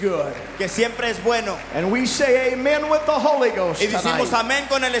Good. Que siempre es bueno. And we say amen with the Holy Ghost Y decimos tonight. amén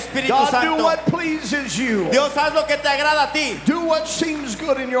con el Espíritu God, Santo. do what pleases you. Dios, haz lo que te agrada a ti. Do what seems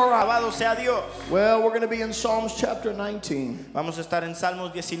good in your eyes. Alabado sea Dios. Well, we're going to be in Psalms chapter 19. Vamos a estar en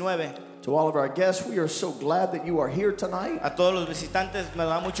Salmos 19. To all of our guests, we are so glad that you are here tonight. A todos los visitantes me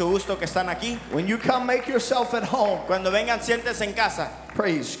da mucho gusto que están aquí. When you come, make yourself at home. Cuando vengan, siéntese en casa.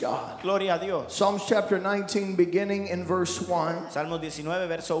 Praise God. Gloria a Dios. Psalms chapter 19, beginning in verse 1. Salmos 19,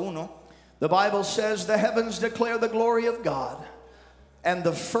 verso 1. The Bible says, the heavens declare the glory of God, and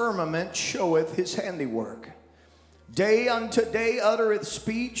the firmament showeth his handiwork. Day unto day uttereth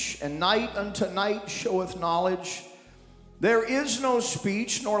speech, and night unto night showeth knowledge. There is no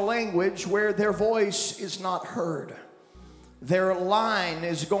speech nor language where their voice is not heard. Their line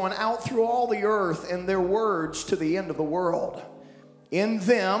is going out through all the earth, and their words to the end of the world. In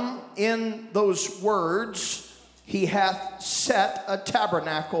them, in those words, he hath set a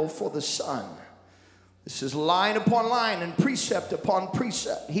tabernacle for the sun. This is line upon line and precept upon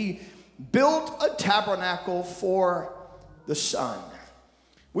precept. He built a tabernacle for the sun,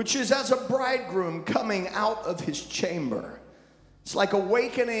 which is as a bridegroom coming out of his chamber. It's like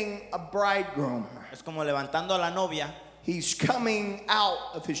awakening a bridegroom. Es como levantando a la novia. He's coming out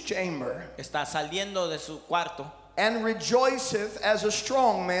of his chamber. Está saliendo de su cuarto. And rejoiceth as a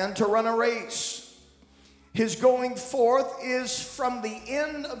strong man to run a race. His going forth is from the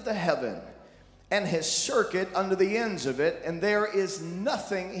end of the heaven, and his circuit unto the ends of it, and there is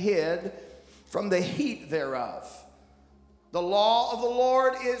nothing hid from the heat thereof. The law of the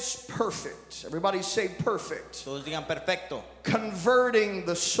Lord is perfect. Everybody say perfect. Todos digan perfecto. Converting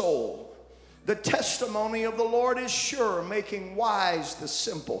the soul. The testimony of the Lord is sure, making wise the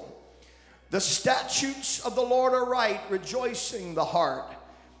simple. The statutes of the Lord are right, rejoicing the heart.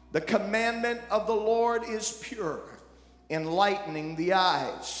 The commandment of the Lord is pure, enlightening the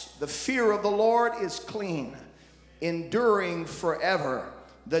eyes. The fear of the Lord is clean, enduring forever.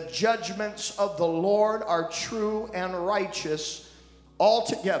 The judgments of the Lord are true and righteous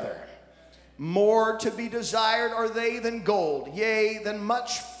altogether. More to be desired are they than gold, yea, than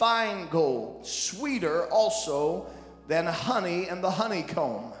much fine gold, sweeter also than honey and the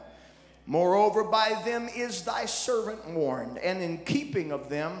honeycomb. Moreover, by them is thy servant warned, and in keeping of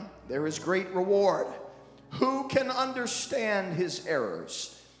them there is great reward. Who can understand his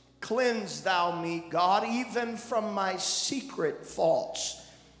errors? Cleanse thou me, God, even from my secret faults.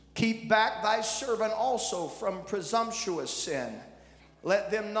 Keep back thy servant also from presumptuous sin.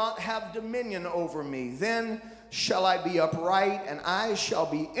 Let them not have dominion over me. Then shall I be upright, and I shall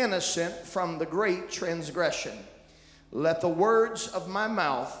be innocent from the great transgression. Let the words of my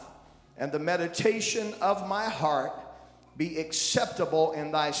mouth and the meditation of my heart be acceptable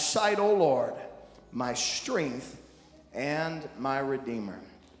in thy sight, O Lord, my strength and my Redeemer.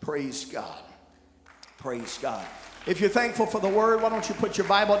 Praise God. Praise God. If you're thankful for the word, why don't you put your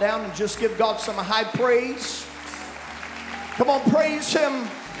Bible down and just give God some high praise. Come on, praise him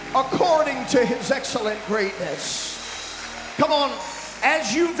according to his excellent greatness. Come on,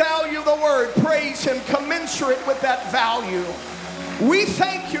 as you value the word, praise him commensurate with that value. We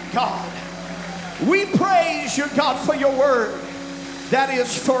thank you, God. We praise you, God, for your word that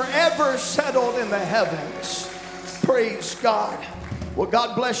is forever settled in the heavens. Praise God. Well,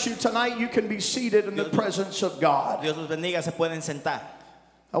 God bless you tonight. You can be seated in the presence of God. Dios los bendiga, se pueden sentar.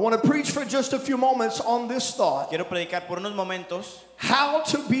 I want to preach for just a few moments on this thought. Quiero predicar por unos momentos. How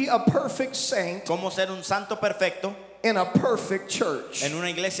to be a perfect saint Cómo ser un santo perfecto in a perfect church. en una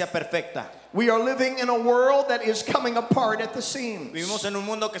iglesia perfecta. We are living in a world that is coming apart at the seams. Vivimos en un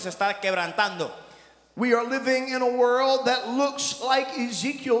mundo que se está quebrantando. We are living in a world that looks like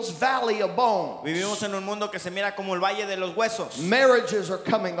Ezekiel's valley of bones. Vivimos en un mundo que se mira como el valle de los huesos. Marriages are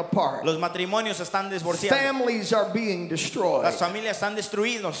coming apart. Los matrimonios están divorciando. Families are being destroyed. Las familias están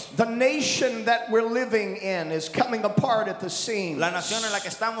destruidos. The nation that we're living in is coming apart at the seams. La nación en la que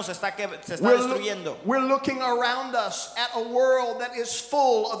estamos se está destruyendo. We're looking around us at a world that is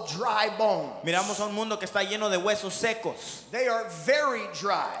full of dry bones. Miramos a un mundo que está lleno de huesos secos. They are very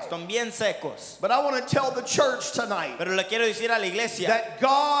dry. Están bien secos. But I want to tell the church tonight Pero le quiero decir a la iglesia that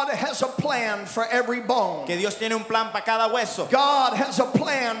God has a plan for every bone. que Dios tiene un plan para cada hueso. God has a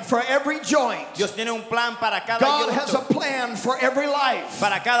plan for every joint. Dios tiene un plan para cada God has a yunto, plan for every life.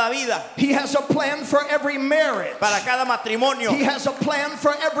 para cada vida, He has a plan for every marriage. para cada matrimonio. He has a plan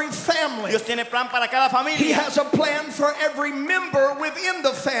for every family. Dios tiene plan para cada He familia. has a plan for every member within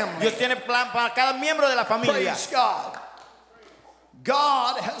the family. Dios tiene plan para cada miembro de la familia. Praise God.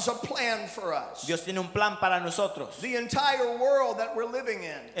 God has a plan for us. Dios tiene un plan para nosotros. The entire world that we're living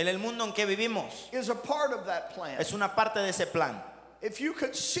in En el mundo en que vivimos is a part of that plan. es una parte de ese plan. if you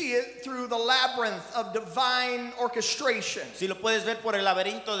could see it through the labyrinth of divine orchestration, si lo puedes ver por el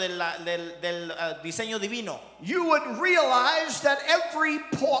laberinto del diseño divino, you would realize that every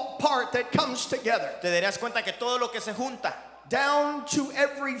part that comes together, te darías cuenta que todo lo que se junta, down to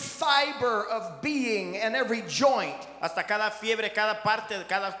every fiber of being and every joint, hasta cada fiebre, cada parte,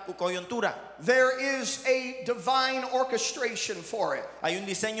 cada coyuntura, there is a divine orchestration for it. hay un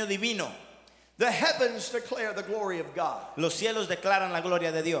diseño divino. The heavens declare the glory of God. Los cielos declaran la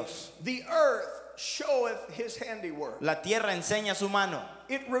gloria de Dios. The earth showeth his handiwork. La tierra enseña su mano,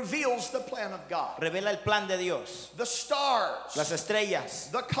 It reveals the plan of God. revela el plan de Dios. The stars, Las estrellas,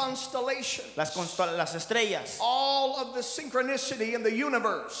 the constellations, las estrellas, all of the synchronicity in the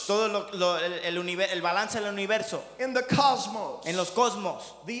universe, todo el balance del universo, in the cosmos, en los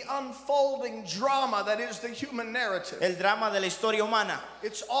cosmos, the unfolding drama that is the human narrative. el drama de la historia humana,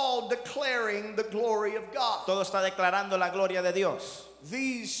 It's all declaring the glory of God. todo está declarando la gloria de Dios.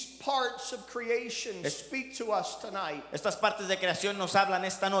 These parts of creation speak to us tonight. Estas partes de creación nos hablan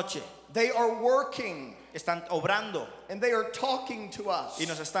esta noche, They are working están obrando and they are talking to us. y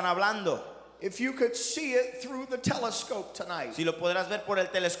nos están hablando. If you could see it through the telescope tonight, Si lo podrás ver por el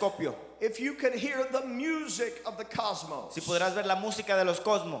telescopio, if you could hear the music of the cosmos, si podrás ver la música de los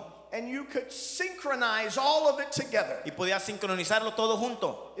cosmos and you could synchronize all of it together, y podías sincronizarlo todo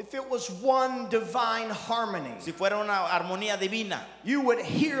junto, if it was one divine harmony, si fuera una armonía divina, you would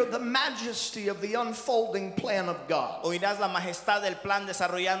hear the majesty of the unfolding plan of God. oirás la majestad del plan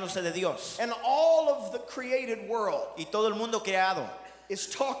desarrollándose de Dios. And all of the created world Y todo el mundo creado is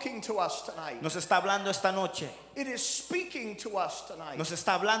talking to us tonight. nos está hablando esta noche, It is speaking to us tonight. nos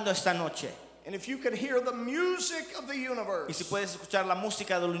está hablando esta noche. And if you could hear the music of the Y universe, si puedes escuchar la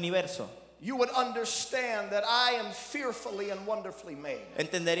música del universo, you would understand that I am fearfully and wonderfully made.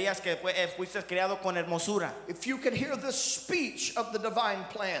 entenderías que fuiste creado con hermosura. If you could hear the speech of the divine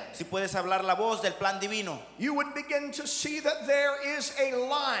plan, Si puedes hablar la voz del plan divino, you would begin to see that there is a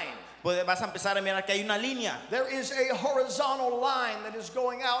line. vas a empezar a mirar que hay una línea. There is a horizontal line that is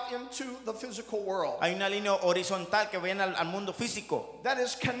going out into the physical world Hay una línea horizontal que viene al mundo físico, that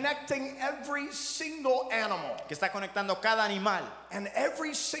is connecting every single animal que está conectando cada animal and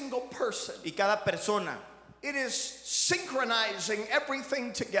every single person. y cada persona. It is synchronizing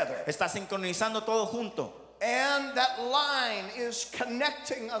everything together. Está sincronizando todo junto. And that line is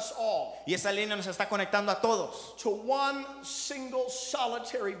connecting us all Y esa línea nos está conectando a todos, to one single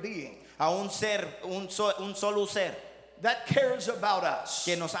solitary being a un ser, un solo ser that cares about us,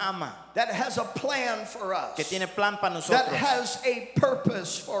 que nos ama, that has a plan for us, que tiene plan para that nosotros, has a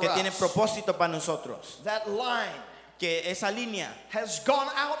purpose for que tiene us. propósito para nosotros. That line Que esa línea has gone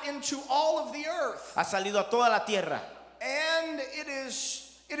out into all of the earth, ha salido a toda la tierra and it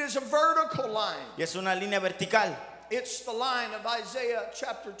is a vertical line. y es una línea vertical. It's the line of Isaiah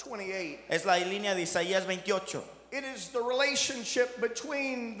chapter 28. Es la línea de Isaías 28. It is the relationship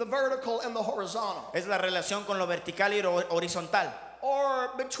between the vertical and the horizontal, Es la relación con lo vertical y lo horizontal, or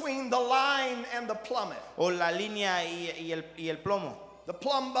between the line and the plummet. o la línea y el plomo. The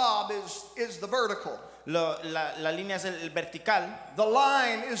plumb bob is the vertical. La línea es el vertical The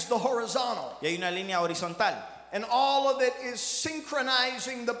line is the horizontal. y hay una línea horizontal. And all of it is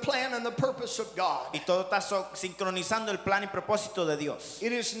synchronizing the plan and the purpose of God. Y todo está sincronizando el plan y propósito de Dios.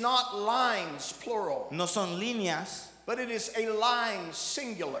 It is not lines, plural, No son líneas, but it is a line,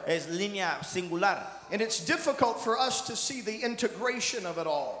 singular. es línea singular. And it's difficult for us to see the integration of it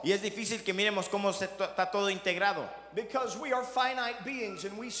all, Y es difícil que miremos cómo está todo integrado, because we are finite beings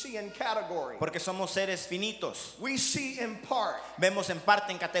and we see in category. porque somos seres finitos. We see in part. Vemos en parte,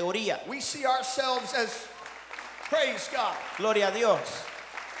 en categoría. We see ourselves as, praise God. Gloria a Dios.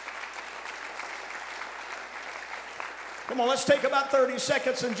 Come on, let's take about 30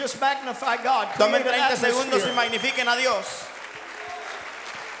 seconds and just magnify God. Tomen Create an 30 segundos y atmosphere. magnifiquen a Dios.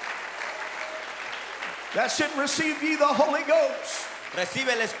 That's it. Receive ye the Holy Ghost. Recibe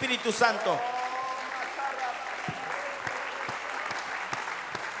el Espíritu Santo.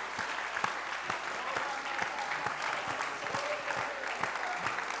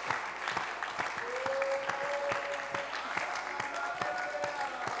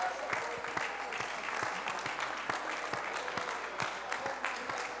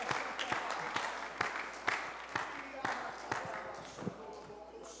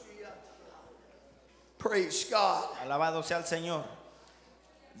 Praise God. Alabado sea el Señor.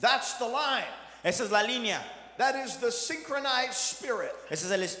 That's the line. Esa es la línea. That is the synchronized spirit Ese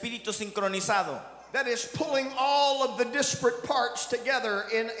es el espíritu sincronizado that is pulling all of the disparate parts together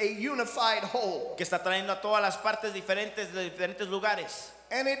in a unified whole. que está trayendo a todas las partes diferentes de diferentes lugares.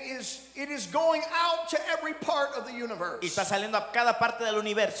 And it is going out to every part of the universe. Y está saliendo a cada parte del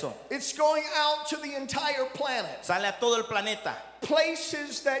universo. It's going out to the entire planet. Sale a todo el planeta.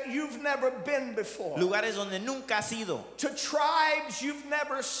 Places that you've never been before. Lugares donde nunca has ido. To tribes you've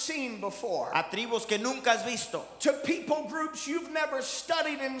never seen before. A tribus que nunca has visto. To people groups you've never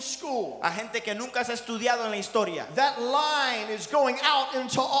studied in school. A gente que nunca has estudiado en la historia. That line is going out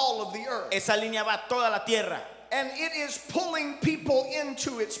into all of the earth. Esa línea va a toda la tierra. And it is pulling people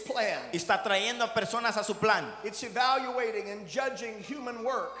into its plan. Y está trayendo a personas a su plan. It's evaluating and judging human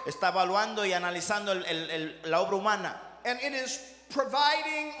work. Está evaluando y analizando la obra humana. And it is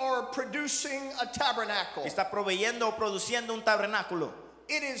providing or producing a tabernacle. Está proveyendo o produciendo un tabernáculo.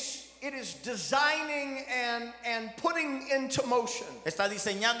 It is designing and putting into motion. Está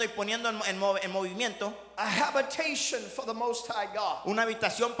diseñando y poniendo en movimiento A habitation for the Most High God. una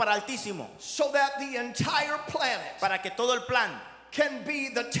habitación para Altísimo. So that the entire planet Para que todo el plan can be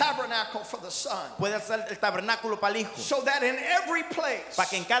the tabernacle for the Son. pueda ser el tabernáculo para el Hijo. So that in every place, Para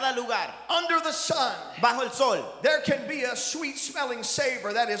que en cada lugar, under the sun, bajo el sol, there can be a sweet smelling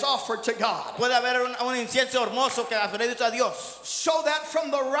savor that is offered to God. puede haber un incienso hermoso que ofrece a Dios. So that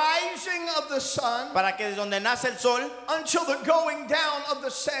from the rising of the sun Para que desde donde nace el sol until the going down of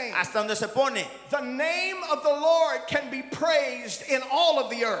the same, hasta donde se pone, the name of the Lord can be praised in all of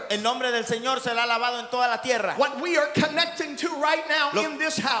the earth. el nombre del Señor será alabado en toda la tierra. What we are connecting to right now in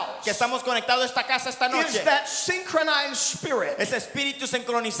this house Que estamos conectados a esta casa esta is noche. that synchronized spirit Ese espíritu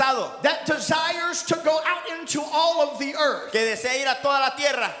sincronizado that desires to go out into all of the earth que desea ir a toda la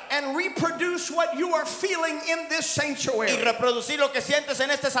tierra and reproduce what you are feeling in this sanctuary, y reproducir lo que sientes en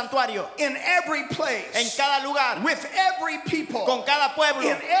este santuario, in every en place, cada lugar, with every people, con cada pueblo,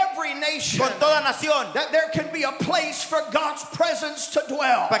 in every nation, con toda nación, that there can be a place for God's presence to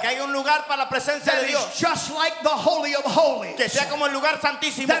dwell. para que haya un lugar para la presencia That de is Dios, just like the Holy of Holies, que sea como el lugar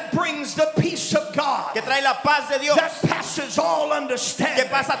santísimo, that brings the peace of God que trae la paz de Dios, that passes all que understanding,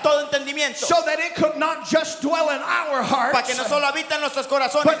 pasa todo entendimiento, so that it could not just dwell in our para que hearts, no solo habita en nuestros but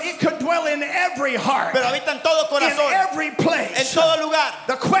corazones, it could dwell in every heart, pero habita en todo in corazón, every en place. todo lugar.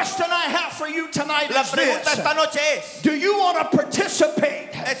 The question I have for you tonight La is pregunta this: esta noche es, do you want to participate?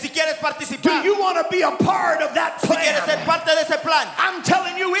 si quieres Do participar, you want to be a part of that si quieres ser plan? parte de ese plan, I'm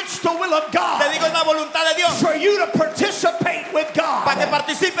telling you, it's the will of te digo es God la voluntad de Dios, for you to participate with para que God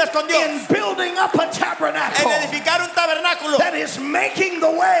participes con Dios in building up a en tabernacle edificar un tabernáculo that is making the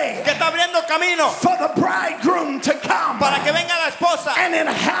way que está abriendo camino for the bridegroom to come para que venga la esposa and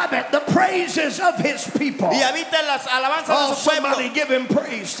inhabit the praises of his people. y habite en las alabanzas Oh, de su pueblo. somebody give him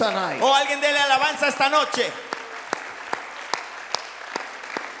praise tonight. O alguien dele alabanza esta noche.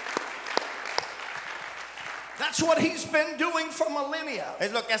 That's what he's been doing for millennia.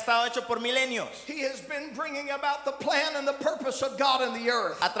 Es lo que ha estado hecho por milenios. He has been bringing about the plan and the purpose of God in the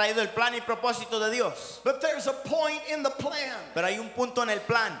earth. Ha traído el plan y propósito de Dios. But there's a point in the plan Pero hay un punto en el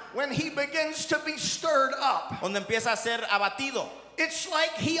plan when he begins to be stirred up. donde empieza a ser abatido. It's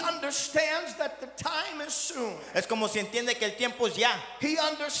like he understands that the time is soon. Es como si entiende que el tiempo es ya. He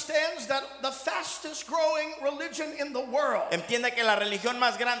understands that the fastest growing religion in the world, Entiende que la religión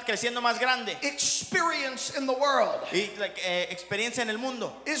más grande, creciendo más grande experience in the world, y la experiencia en el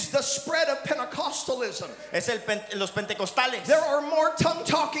mundo is the spread of Pentecostalism. es los pentecostales. There are more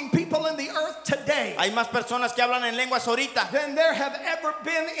tongue-talking people in the earth today Hay más personas que hablan en lenguas ahorita than there have ever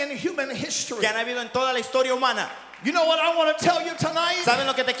been in human history. que han habido en toda la historia humana. You know what I want to tell you tonight? ¿Saben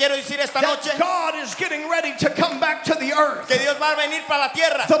lo que te quiero decir esta noche? That God is getting ready to come back to the earth. Que Dios va a venir para la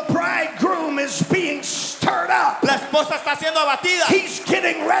tierra. The bridegroom is being stirred up. La esposa está siendo abatida. He's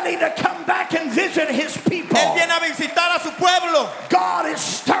getting ready to come back and visit his people. Él viene a visitar a su pueblo. God is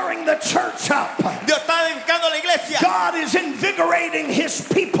stirring the church up. Dios está edificando la iglesia. God is invigorating his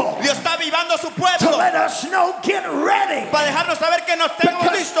people Dios está avivando a su to pueblo let us know, get ready, para dejarnos saber que nos tenemos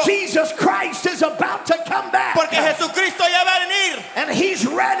because listos. Jesus Christ is about to come back. Porque Jesucristo ya va a venir And he's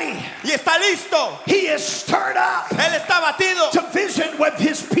ready. y está listo. He is stirred up Él está abatido to visit with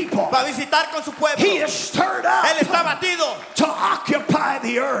his people. para visitar con su pueblo. He is stirred Él está up abatido to occupy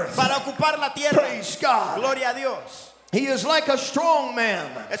the earth. para ocupar la tierra. Praise God. Gloria a Dios. He is like a strong man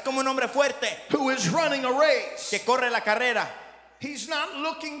Es como un hombre fuerte who is running a race. que corre la carrera. He's not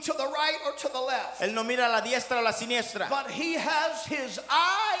looking to the right or to the left, Él no mira a la diestra o a la siniestra, but he has his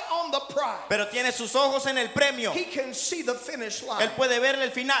eye on the prize. pero tiene sus ojos en el premio. He can see the finish line. Él puede verle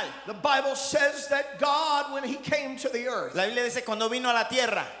el final. The Bible says that God, when he came to the earth, La Biblia dice cuando vino a la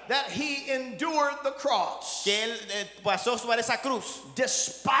tierra that he endured the cross, que él pasó sobre esa cruz,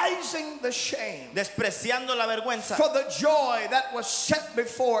 despising the shame, despreciando la vergüenza for the joy that was set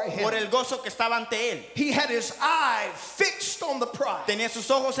before him. por el gozo que estaba ante él. He had his eye fixed on the prize. Tenía sus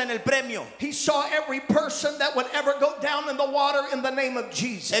ojos en el premio. He saw every person that would ever go down in the water in the name of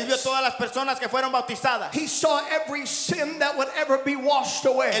Jesus. Él vio todas las personas que fueron bautizadas. He saw every sin that would ever be washed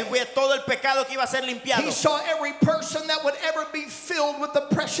away. Él vio todo el pecado que iba a ser limpiado. He saw every person that would ever be filled with the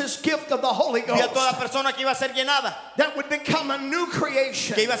precious gift of the Holy Vio toda Ghost, persona que iba a ser llenada, that would become a new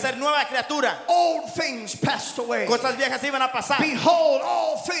creation. que iba a ser nueva criatura. Old things passed away. Cosas viejas iban a pasar. Behold,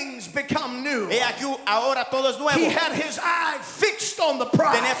 all things become new. He aquí ahora todo es nuevo. He had his eye fixed on the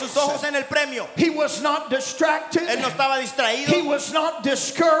prize. Tenía sus ojos en el premio. He was not distracted. Él no estaba distraído. He was not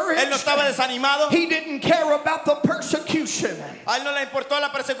discouraged. Él no estaba desanimado. He didn't care about the persecution. A él no le importó la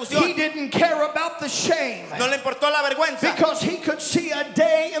He persecución. didn't care about the shame, No le importó la vergüenza. because he could see a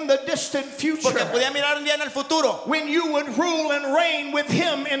day in the distant future Porque podía mirar un día en el futuro when you would rule and reign with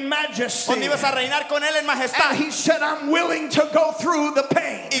him in majesty. donde ibas a reinar con él en And majestad. he said, I'm willing to go through the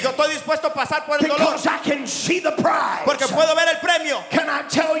pain Y yo estoy dispuesto a pasar por el dolor because I can see the prize. porque puedo ver el premio. Can I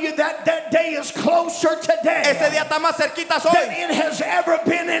tell you that that day is closer Ese today día está más cerquita than hoy it has ever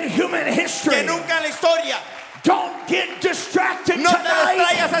been in human que history? nunca en la historia. Don't get distracted No te tonight.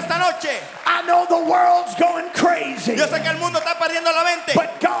 distraigas esta noche. I know the world's going crazy, Yo sé que el mundo está perdiendo la mente,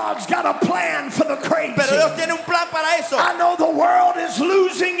 but God's got a plan for the crazy. pero Dios tiene un plan para eso. I know the world is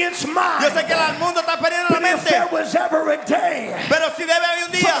losing its mind, Yo sé que el mundo está perdiendo la but if there mente, was ever a day pero si debe haber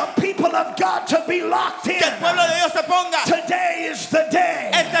un for día the people of God to be locked in, que el pueblo de Dios se ponga, today is the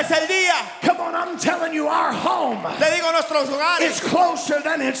day. este es el día. Come on, I'm telling you, our home Le digo a nuestros is hogares, closer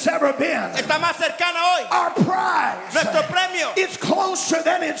than it's ever been. está más cercana hoy. Our prize, Nuestro premio it's closer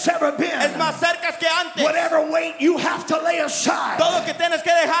than it's ever been. es más cerca que antes. Whatever weight you have to lay aside, Todo que tienes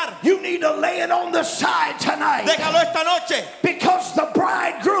que dejar, you need to lay it on the side tonight, déjalo esta noche, because the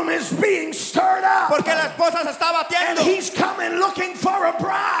bridegroom is being stirred up, porque la esposa se está and batiendo he's coming looking for a y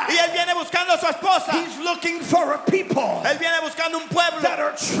bride. él viene buscando a su esposa. He's looking for a people Él viene buscando un pueblo that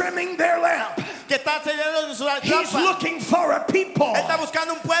are trimming their lamp. que está sellando su He's lámpara. looking for a people Él está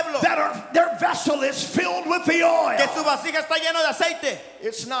buscando un pueblo that are their vessel is filled with the oil. que su vasija está lleno de aceite.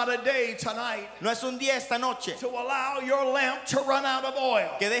 It's not a day tonight No es un día esta noche to allow your lamp to run out of oil.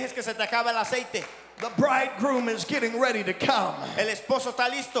 que dejes que se te acabe el aceite. The bridegroom is getting ready to come. El esposo está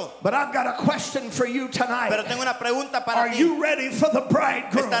listo, But I've got a question for you pero tonight. tengo una pregunta para Are ti. you ready for the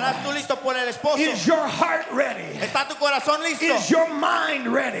bridegroom? ¿Estarás tú listo por el esposo? Is your heart ready? ¿Está tu corazón listo? Is your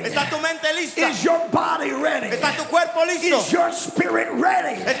mind ready? ¿Está tu mente lista? Is your body ready? ¿Está tu cuerpo listo? Is your spirit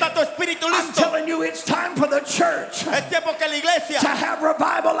ready? ¿Está tu espíritu I'm listo? telling you, it's time for the church Es tiempo que la iglesia to have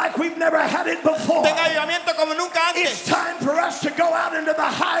revival like we've never had it before. tenga avivamiento como nunca It's antes. time for us to go out into the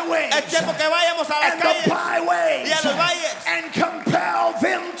highways Es tiempo que vayamos a las and the calles byways y a los valles and compel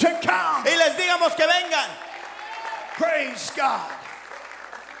them to come. y les digamos que vengan. Praise God.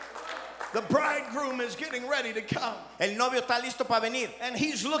 The bridegroom is getting ready to come, El novio está listo para venir and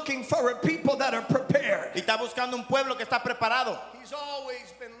he's looking for a people that are prepared. y está buscando un pueblo que está preparado. He's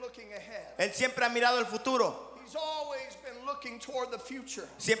always been looking ahead. Él siempre ha mirado el futuro, He's always been looking toward the future.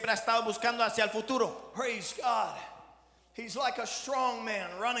 siempre ha estado buscando hacia el futuro. Praise God. He's like a strong man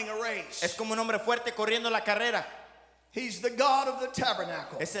running a Es race. como un hombre fuerte corriendo la carrera. He's the God of the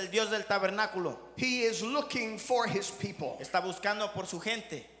tabernacle. Es el Dios del tabernáculo. He is looking for his people. Está buscando por su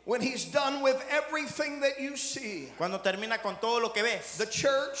gente. When he's done with everything that you see, Cuando termina con todo lo que ves, the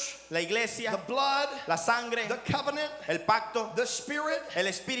church, la iglesia, the blood, la sangre, the covenant, el pacto, the spirit, el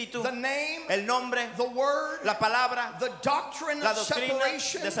espíritu, the name, el nombre, the word, la palabra, the doctrine la of doctrina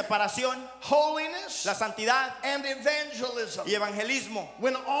separation, de separación, holiness, la santidad and evangelism. y evangelismo.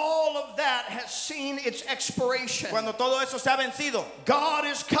 When all of that has seen its expiration, Cuando todo eso se ha vencido, God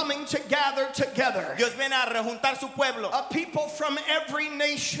is coming to gather together Dios viene a rejuntar su pueblo, a people from every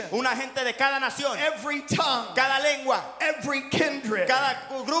nation, una gente de cada nación, every tongue, cada lengua, every kindred. cada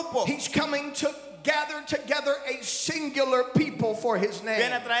grupo. He's coming to gather together a singular people for his name.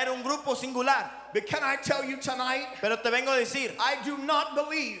 Viene a traer un grupo singular. But can I tell you tonight, Pero te vengo a decir, I do not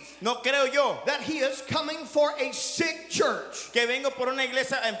believe no creo yo that he is coming for a sick church. que vengo por una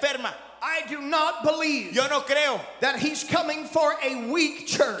iglesia enferma. I do not believe Yo no creo that he's coming for a weak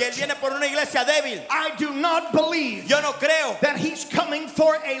church. que Él viene por una iglesia débil. I do not believe Yo no creo that he's coming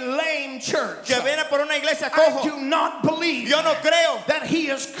for a lame church. que viene por una iglesia I cojo. do not believe Yo no creo that he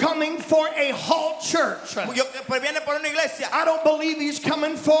is coming for a halt church. pues viene por una iglesia. I don't believe he's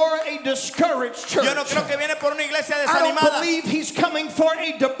coming for a discouraged church. Yo no creo que viene por una iglesia I don't desanimada. believe he's coming for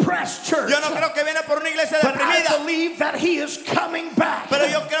a depressed church. Yo no creo que viene por una iglesia But I deprimida. believe that he is coming back Pero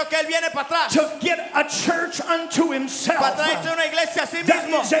yo creo que Él viene para atrás. to get a church unto himself. Para traerse una iglesia a sí That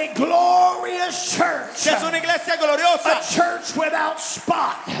mismo. is a glorious church. Que es una iglesia A gloriosa. church without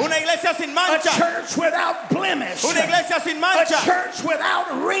spot. Una iglesia sin A mancha. church without blemish. Una iglesia sin A mancha. church without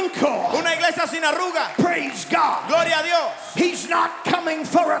wrinkle. Una iglesia sin arruga. Praise God. Gloria a Dios. He's not coming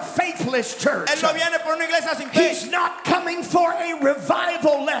for a faithless church. Él no viene por una iglesia sin fe. He's not coming for a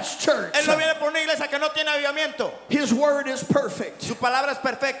revival-less church. Él no viene por una iglesia que no tiene avivamiento. His word is perfect. Su palabra es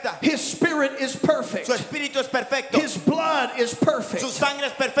perfecta. His spirit is perfect. Su espíritu es perfecto. His blood is perfect. Su sangre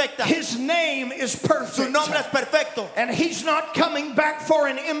es perfecta. His name is Su perfect. nombre es perfecto. And he's not coming back for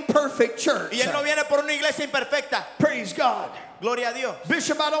an imperfect church. Y Él no viene por una iglesia imperfecta. Praise God. Gloria a Dios.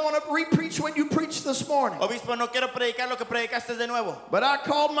 Bishop, I don't want to repreach what you preached this morning. Obispo, no quiero predicar lo que predicaste de nuevo. But I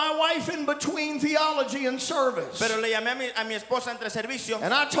called my wife in between theology and service. Pero le llamé a mi esposa entre servicio.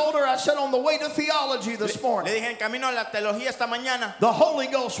 And I told her, I said, on the way to theology this Le morning, dije en camino a la teología esta mañana. the Holy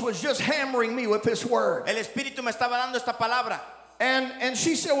Ghost was just hammering me with this word. El Espíritu me estaba dando esta palabra. And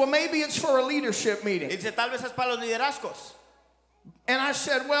she said, well, maybe it's for a leadership Y meeting. dice, tal vez es para los liderazgos. And I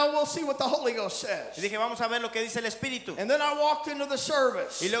said, well, we'll see what the Holy Ghost Y says. dije, vamos a ver lo que dice el Espíritu. And then I walked into the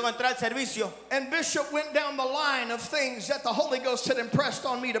service. Y luego entré al servicio. And Bishop went down the line of things that the Holy Ghost had impressed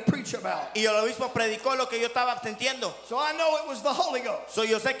on me to preach about. Y el obispo predicó lo que yo estaba sintiendo. So I know it was the Holy Ghost. So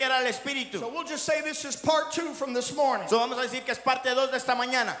yo sé que era el Espíritu. So we'll just say this is part 2 from this morning. So vamos a decir que es parte 2 de esta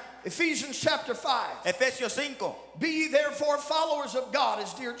mañana. Ephesians chapter 5. Efesios 5. Be ye therefore followers of God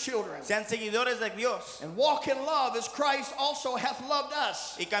as dear children, Sean seguidores de Dios. and walk in love as Christ also hath loved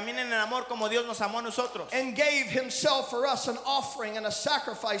us, Y caminen en amor como Dios nos amó a nosotros. and gave himself for us an offering and a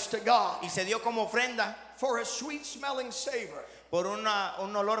sacrifice to God Y se dio como ofrenda for a sweet smelling savor. por un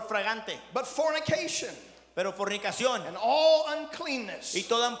olor fragante. But fornication Pero fornicación and all y uncleanness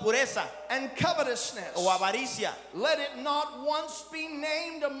toda impureza and covetousness, o avaricia, let it not once be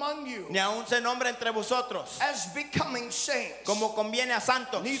named among you ni aun se nombre entre vosotros, as becoming saints, como conviene a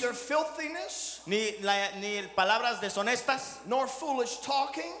santos, neither filthiness, ni palabras deshonestas, nor foolish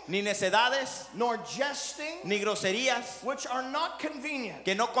talking, ni necedades, nor jesting, ni groserías, which are not convenient,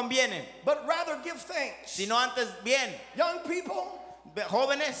 que no convienen, but rather give thanks. sino antes bien. Young people,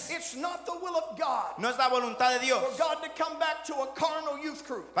 Jóvenes, it's not the will of God no es la voluntad de Dios for God to come back to a carnal youth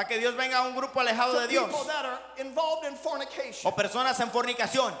group, para que Dios venga a un grupo alejado to de Dios people that are involved in fornication, o personas en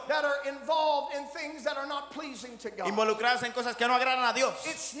fornicación, that are involved in things that are not pleasing to God. involucradas en cosas que no agradan a Dios.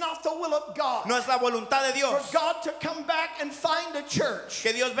 It's not the will of God No es la voluntad de for Dios God to come back and find a church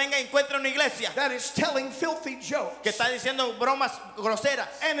que Dios venga y encuentre una iglesia that is telling filthy jokes que está diciendo bromas groseras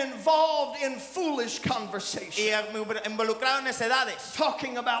and involved in foolish conversation, y involucrado en necedades,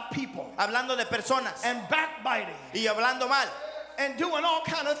 talking about people hablando de personas and backbiting y hablando mal and doing all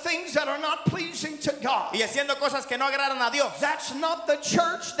kind of things that are not pleasing to God. y haciendo cosas que no agradan a Dios. That's not the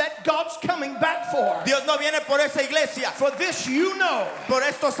church that God's coming back for. Dios no viene por esa iglesia. For this you know Por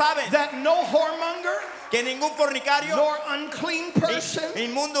esto saben that no whoremonger, que ningún fornicario, nor unclean person, ni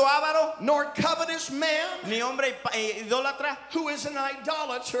inmundo avaro, nor covetous man ni hombre idólatra, who is an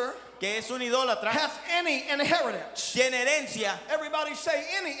idolater que es un idólatra, hath any inheritance. tiene herencia, Everybody say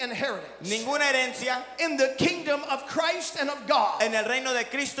any inheritance ninguna herencia in the kingdom of Christ and of God. en el reino de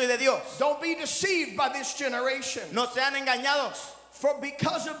Cristo y de Dios. Don't be deceived by this generation. No sean engañados, For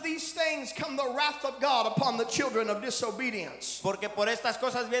because of these things come the wrath of God upon the children of disobedience. porque por estas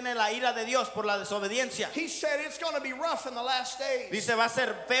cosas viene la ira de Dios por la desobediencia. He said it's going to be rough in the last days. Dice, va a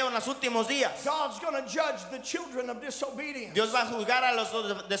ser feo en los últimos días. God's going to judge the children of disobedience. Dios va a juzgar a los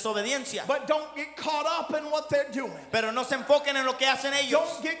de desobediencia. But don't get caught up in what they're doing. Pero no se enfoquen en lo que hacen ellos.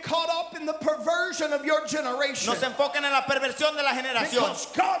 Don't get caught up in the perversion of your generation. No se enfoquen en la perversión de la generación. Because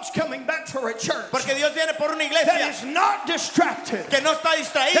God's coming back for a church Porque Dios viene por una that iglesia is not distracted, que no está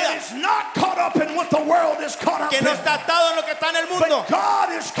distraída, that is not caught up in what the world is caught up que no in. está atado en lo que está en el mundo. But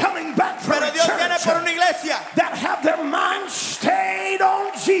God is coming back for Pero a Dios viene por church una iglesia that have their minds stayed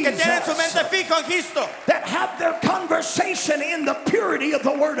on que tiene su mente Jesus, fija en Cristo. that have their conversation in the purity of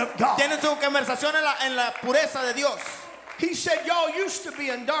the Word of God. Tienen su conversación en la pureza de Dios. He said, y'all used to be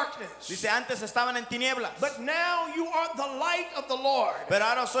in darkness, Dice, antes estaban en tinieblas, but now you are the light of the Lord. pero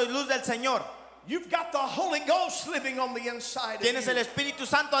ahora soy luz del Señor. You've got the Holy Ghost living on the inside of Tienes you. el Espíritu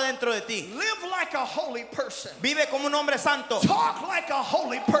Santo adentro de ti. Live like a holy person. Vive como un hombre santo. Talk like a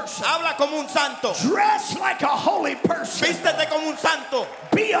holy person. Habla como un santo. Dress like a holy person. Vístete como un santo.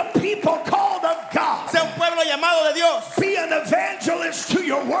 Be a people called of God. Sé un pueblo llamado de Dios. Be an evangelist to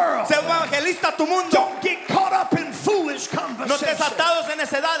your world. Sé un evangelista a tu mundo. Don't get caught up in foolish No estés conversation. atados en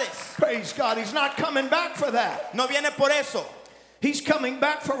necedades. Praise God. He's not coming back for that. No viene por eso. He's coming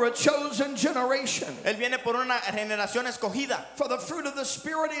back for a chosen generation. Él viene por una generación escogida. For the fruit of the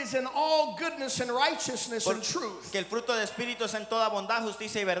Spirit is in all goodness and righteousness and truth. Que el fruto del Espíritu es en toda bondad,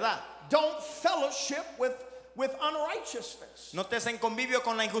 justicia y verdad. Don't fellowship with unrighteousness, No estés en convivio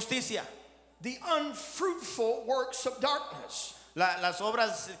con la injusticia. the unfruitful works of darkness. Las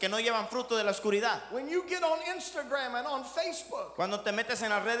obras que no llevan fruto de la oscuridad. When you get on Instagram and on Facebook, Cuando te metes en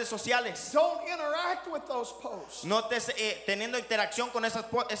las redes sociales, don't interact with those posts. no estés teniendo interacción con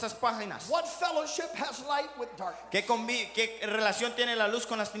esas páginas. What fellowship has light with darkness? ¿Qué relación tiene la luz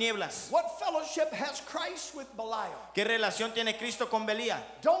con las tinieblas? What fellowship has Christ with Belial? ¿Qué relación tiene Cristo con Belía?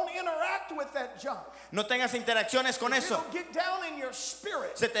 Don't interact with that junk. No tengas interacciones con eso. It'll get down in your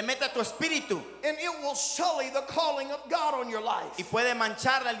spirit Se te mete a tu espíritu and it will sully the calling of God on your life. y puede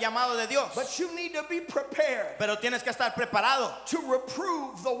manchar el llamado de Dios. But you need to be prepared Pero tienes que estar preparado to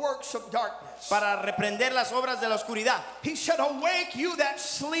reprove the works of darkness. para reprender las obras de la oscuridad. He said, awake you that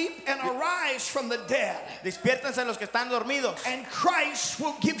sleep and arise from the dead, Despiértense los que están dormidos and Christ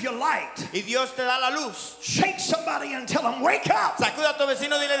will give you light. y Dios te da la luz. Shake somebody and tell them, wake up. Sacuda a tu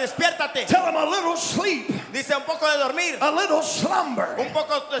vecino y dile despiértate. Tell them a little sleep, Dice un poco de dormir, a little slumber, un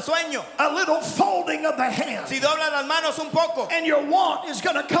poco de sueño. a little folding of the hands. Si doblas las manos un poco And your want is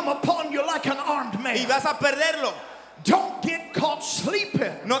going to come upon you like an armed y man. vas a perderlo. Don't get caught sleeping.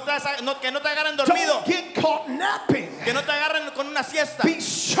 Que no te agarren dormido. Don't get caught napping. Que no te agarren con una siesta. Be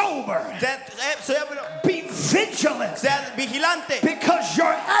sober. Be vigilant. Sea vigilante. Because your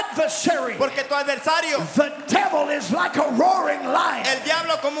adversary, Porque tu adversario, the devil, is like a roaring lion. el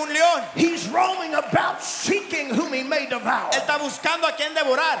diablo como un león, He's roaming about seeking whom he may devour. él está buscando a quien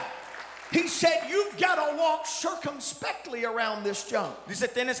devorar. He said, you've got to walk circumspectly around this junk. Dice,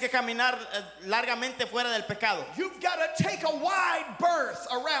 tienes que caminar largamente fuera del pecado. You've got to take a wide berth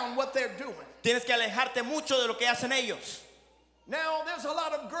around what they're doing. Tienes que alejarte mucho de lo que hacen ellos. Now, there's a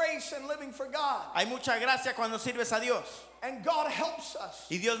lot of grace in living for God, Hay mucha gracia cuando sirves a Dios and God helps us.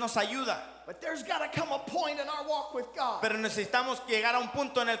 y Dios nos ayuda. But there's got to come a point in our walk with God Pero necesitamos llegar a un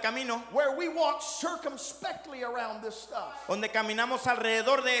punto en el camino where we walk circumspectly around this stuff. donde caminamos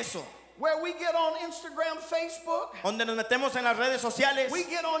alrededor de eso, Where we get on Instagram, Facebook, donde nos metemos en las redes sociales, we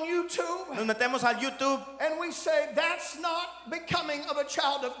get on YouTube, nos metemos al YouTube and we say, that's not becoming of a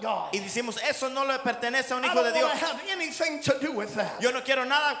child of God. y decimos, eso no le pertenece a un I hijo de don't want Dios. to have anything to do with that. Yo no quiero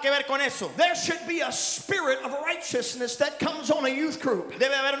nada que ver con eso. There should be a spirit of righteousness that comes on a youth group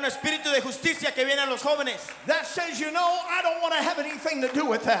Debe haber un espíritu de justicia que viene a los jóvenes, that says, you know, I don't want to have anything to do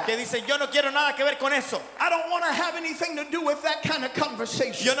with that. que dice, yo no quiero nada que ver con eso. I don't want to have anything to do with that kind of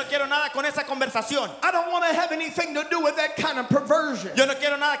conversation. Yo no quiero nada con esa conversación. I don't want to have anything to do with that kind of perversion. Yo no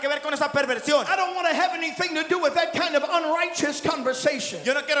quiero nada que ver con esa perversión. I don't want to have anything to do with that kind of unrighteous conversation.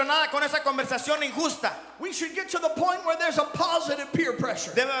 Yo no quiero nada con esa conversación injusta. We should get to the point where there's a positive peer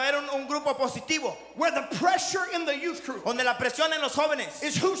pressure, Debe haber un grupo positivo, where the pressure in the youth group donde la presión en los jóvenes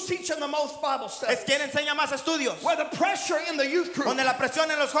is who's teaching the most Bible studies, es quien enseña más estudios, where the pressure in the youth group donde la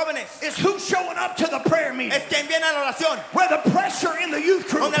presión en los jóvenes is who's showing up to the prayer meeting, es quien viene a la oración, where the pressure in the youth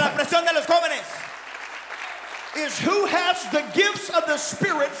group donde la presión de los jóvenes is who has the gifts of the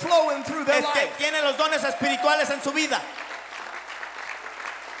Spirit flowing through their es que life. tiene los dones espirituales en su vida.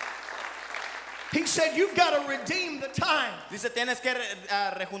 He said, you've got to redeem the time Dice, tienes que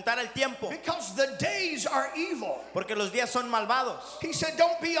rejuntar el tiempo, because the days are evil. porque los días son malvados. He said,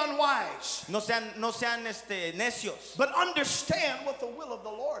 don't be unwise, No sean necios, but understand what the will of the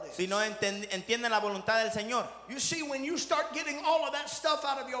Lord is. sino entienden la voluntad del Señor. You see, when you start getting all of that stuff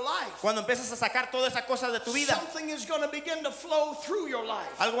out of your life, Cuando empiezas a sacar toda esa cosa de tu vida, something is going to begin to flow through your life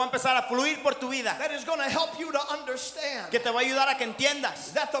algo va a empezar a fluir por tu vida, that is going to help you to understand que te va a ayudar a que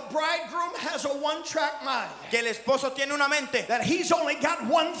entiendas that the bridegroom has a one-track mind, que el esposo tiene una mente. that he's only got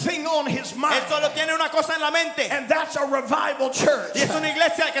one thing on his mind, Él solo tiene una cosa en la mente, and that's a revival church, y es una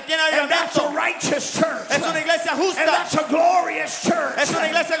iglesia que tiene and that's a avivamiento, righteous church, es una iglesia and justa, that's a glorious church, es una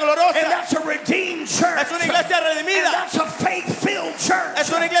iglesia and gloriosa, that's a redeemed church, es una iglesia and redimida, that's a faith-filled church. es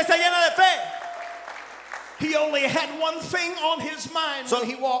una iglesia llena de fe. He only had one thing on his mind when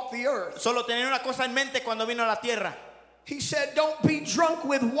he walked the earth. Solo tenía una cosa en mente cuando vino a la tierra. He said, don't be drunk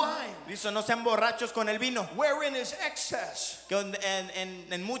with wine, Dice, no sean borrachos con el vino, wherein is excess, que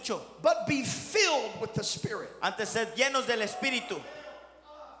en mucho. but be filled with the Spirit. Antes sed llenos del Espíritu.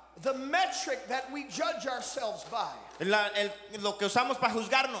 The metric that we judge ourselves by Lo que usamos para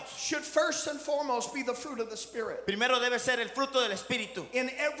juzgarnos, should first and foremost be the fruit of the Spirit. primero debe ser el fruto del Espíritu.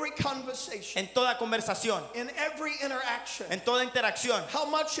 In every conversation, En toda conversación, in every interaction, en toda interacción. how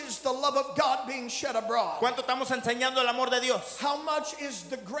much is the love of God being shed abroad? ¿Cuánto estamos enseñando el amor de Dios? How much is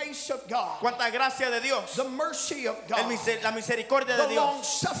the grace of God, ¿Cuánta gracia de Dios? the mercy of God, La misericordia de the long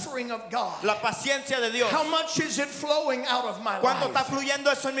Dios. suffering of God? La paciencia de Dios. How much is it flowing out of my ¿Cuánto está life?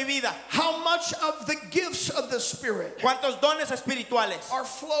 fluyendo eso en mi vida? How much of the gifts of the Spirit ¿Cuántos dones espirituales are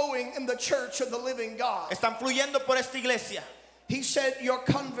flowing in the church of the living God? están fluyendo por esta iglesia? He said your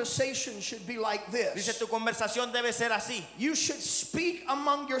conversation should be like Dice, this. tu conversación debe ser así. You should speak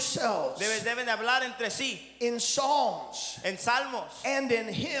among yourselves Deben de hablar entre sí, in psalms en salmos and in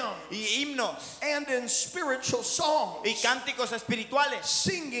hymns y himnos and in spiritual songs, y cánticos espirituales,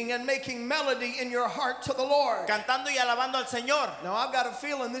 singing and making melody in your heart to the Lord. cantando y alabando al Señor. Now I've got a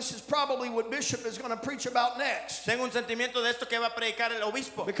feeling this is probably what Bishop is going to preach about next, Tengo un sentimiento de esto que va a predicar el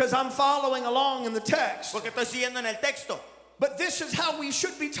obispo, because I'm following along in the text. porque estoy siguiendo en el texto. But this is how we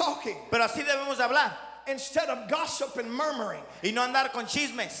should be talking. Pero así debemos de hablar Instead of gossip and murmuring y no andar con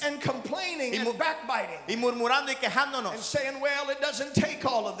chismes and complaining and backbiting y murmurando y and quejándonos. saying, well, it doesn't take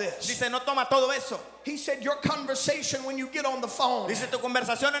all of this. Dice, no toma todo eso. He said your conversation when you get on the phone Dice, tu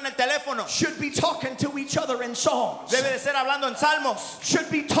conversación en el teléfono should be talking to each other in songs, debe de ser hablando en salmos, should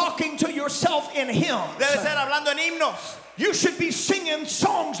be talking to yourself in hymns. debe ser hablando en himnos. You should be singing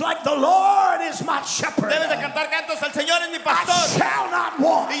songs like the Lord is my shepherd. Debes de cantar cantos, el Señor es mi I pastor shall not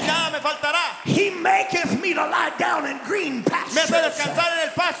want. y nada me faltará. He maketh me to lie down in green Me hace pastures. descansar en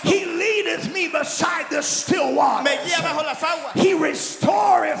el pasto, He leadeth me beside the still waters. me guía bajo las aguas, He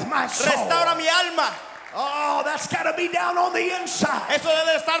restoreth my soul. restaura mi alma. Oh, that's got to be down on the inside. Eso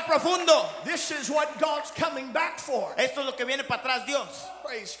debe de estar profundo. This is what God's coming back for. Esto es lo que viene para atrás, Dios.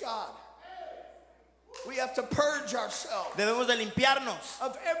 Praise God. We have to purge ourselves Debemos de limpiarnos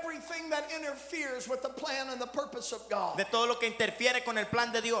of everything that interferes with the plan and the purpose of God. de todo lo que interfiere con el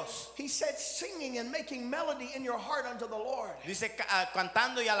plan de Dios. He said singing and making melody in your heart unto the Lord. Dice,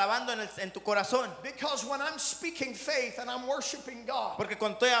 cantando y alabando en tu corazón. Because when I'm speaking faith and I'm worshiping God, Porque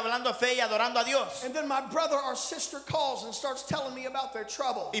cuando estoy hablando fe y adorando a Dios, and then my brother or sister calls and starts telling me about their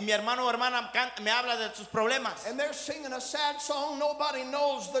trouble, y mi hermano o hermana me habla de sus problemas, and they're singing a sad song, nobody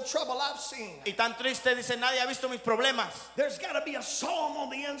knows the trouble I've seen. y tan triste, dice, nadie ha visto mis problemas. There's got to be a psalm on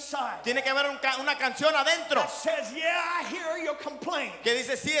the inside Tiene que haber una canción adentro that says, yeah, I hear your complaint. que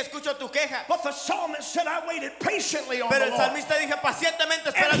dice, sí, escucho tu queja. But the psalmist said, I waited patiently on Pero the el Lord, salmista dice, pacientemente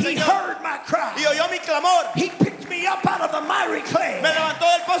espera al and he Señor. heard my cry. Y oyó mi clamor. He picked me up out of the miry clay. Me levantó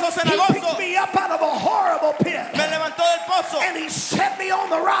del pozo He cenagoso. picked me up out of a horrible pit. Me levantó del pozo And he set me on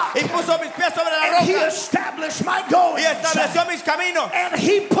the rock. y puso mis pies sobre la And he roca established my going. y estableció mis caminos And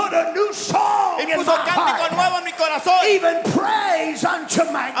he put a new song y in puso my cántico heart. nuevo en mi corazón, Even praise unto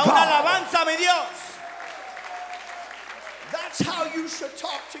my a una God. alabanza a mi Dios. That's how you should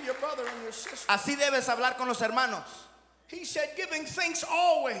talk to your brother and your sister. Así debes hablar con los hermanos. He said, giving thanks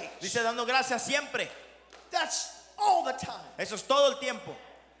always. Dice, dando gracias siempre. That's all the time. Eso es todo el tiempo.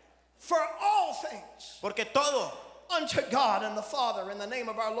 For all things. Porque todo, Unto God and the Father in the name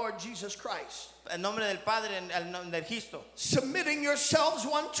of our Lord Jesus Christ. en nombre del Padre, en nombre del Cristo, Submitting yourselves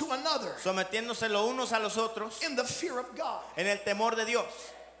one to another sometiéndose los unos a los otros in the fear of God. en el temor de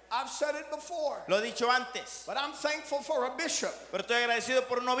Dios. I've said it before, Lo he dicho antes, but I'm thankful for a bishop. pero estoy agradecido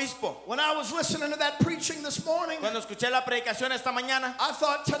por un obispo. When I was listening to that preaching this morning, Cuando escuché la predicación esta mañana, I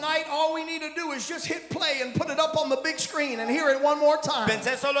thought tonight all we need to do is just hit play and put it up on the big screen and hear it one more time.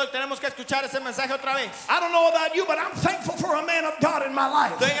 pensé solo tenemos que escuchar ese mensaje otra vez. I don't know about you, but I'm thankful for a man of God in my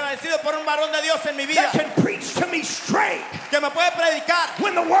life Estoy agradecido por un varón de Dios en mi vida that can preach to me straight que me puede predicar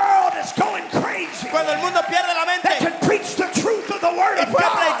when the world is going crazy, cuando el mundo pierde la that mente can preach the truth of the Word y of puede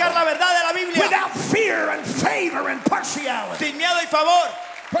predicar God la verdad de la Biblia without fear and favor and partiality. sin miedo y favor.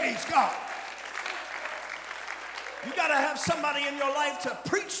 Praise God. You got to have somebody in your life to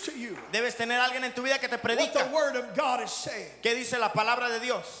preach to you Debes tener alguien en tu vida que te what predica. the Word of God is saying. ¿Qué dice la palabra de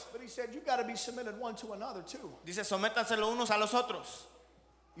Dios? But he said you got to be submitted one to another too. Dice, sométanse los unos a los otros.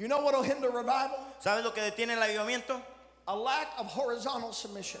 You know what will hinder revival? ¿Sabes lo que detiene el avivamiento? A lack of horizontal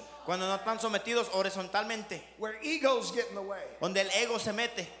submission, Cuando no están sometidos horizontalmente, where egos get in the way. donde el ego se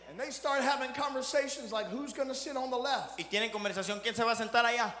mete And they start having conversations like who's going to sit on the left y tienen conversación, ¿quién se va a sentar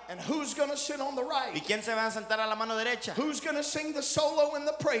allá? and who's going to sit on the ¿Y right? quién se va a sentar a la mano derecha? Who's going to sing the solo in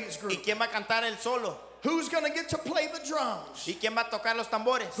the praise ¿Y group? quién va a cantar el solo? Who's going to get to play the drums? ¿Y quién va a tocar los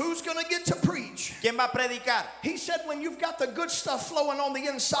tambores? Who's going to get to preach? ¿Quién va a predicar? He said when you've got the good stuff flowing on the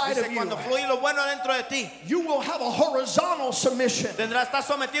inside Dice, of you, cuando fluye lo bueno dentro de ti, you will have a horizontal submission. tendrás estar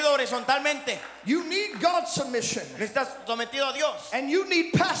sometido horizontalmente. You need God's submission. Necesitas sometido a Dios. And you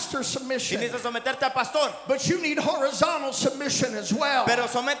need pastor Y submission. necesitas someterte al pastor. But you need horizontal submission as well. Pero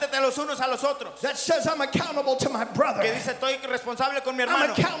sométete los unos a los otros. That says I'm accountable to my brother. Que dice, estoy responsable con mi I'm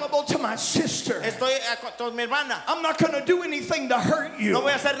hermano. accountable to my sister. Estoy con mi hermana. I'm not going to do anything to hurt you. No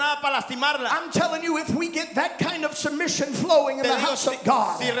voy a hacer nada para lastimarla. I'm telling you, if we get that kind of submission flowing in Te the digo, house of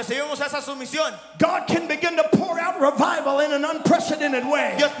God, si recibimos esa sumisión, God can begin to pour out revival in an unprecedented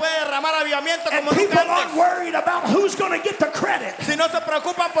way. Dios puede derramar avivamiento And como people nunca aren't antes. worried about who's going to get the credit. Si no se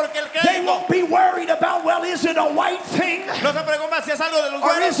preocupan porque el They crédito, won't be worried about, well, is it a white thing? no se preocupan si es algo de los Or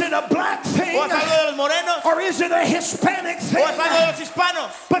güeros, is it a black thing? o es algo de los morenos, Or is it a Hispanic o es algo de thing? los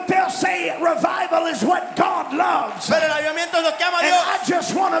hispanos. But they'll say revival is what God loves. Pero el avivamiento es lo que ama And Dios. I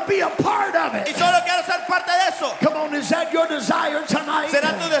just want to be a part of Y it. solo quiero ser parte de eso. Come on, is that your desire tonight?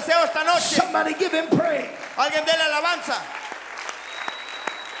 ¿Será tu deseo esta noche? Somebody give him praise. Alguien dele alabanza.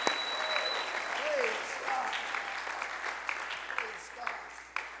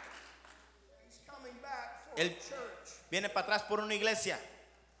 Él viene para atrás por una iglesia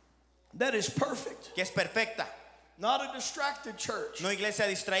That is perfect. que es perfecta, Not a distracted church. no iglesia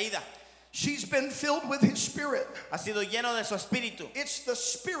distraída. She's been filled with his spirit. Ha sido lleno de su espíritu. It's the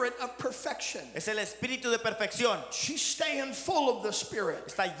spirit of perfection. Es el espíritu de perfección. She's staying full of the spirit.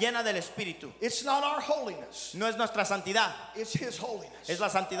 Está llena del espíritu. It's not our holiness. No es nuestra santidad, It's his holiness. es la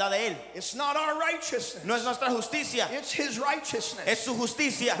santidad de Él. It's not our righteousness. No es nuestra justicia, It's his righteousness. es su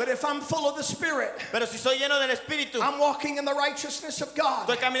justicia. But if I'm full of the spirit, Pero si soy lleno del espíritu, I'm walking in the righteousness of God.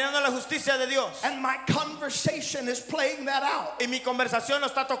 estoy caminando en la justicia de Dios. And my conversation is playing that out. Y mi conversación lo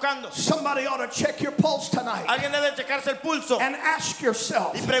está tocando. Somebody ought to check your pulse tonight Alguien debe checarse el pulso and ask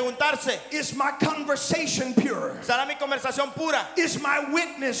yourself, y preguntarse, is my conversation pure? ¿será mi conversación pura? Is my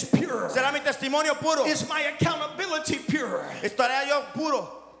witness pure? ¿Será mi testimonio puro? Is my accountability pure? ¿Estaré yo puro?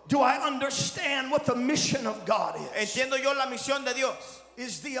 Do I understand what the mission of God is? ¿Entiendo yo la misión de Dios?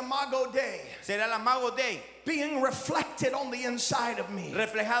 Is the Imago Dei ¿Será el amago Dei being reflected on the inside of me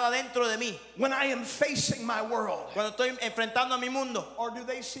reflejada dentro de mí when I am facing my world? cuando estoy enfrentando a mi mundo? Or do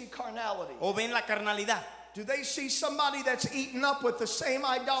they see carnality? ¿O ven la carnalidad? Do they see somebody that's eaten up with the same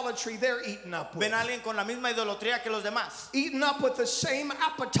idolatry they're eaten up with? ¿Ven a alguien con la misma idolatría que los demás? Eaten up with the same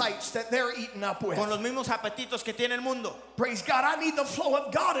appetites that they're eaten up with? Con los mismos apetitos que tiene el mundo. Praise God, I need the flow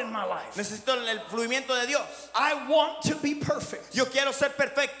of God in my life. Necesito el fluimiento de Dios. I want to be perfect. Yo quiero ser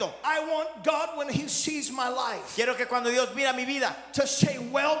perfecto. I want God, when he sees my life, Quiero que cuando Dios mira mi vida, to say,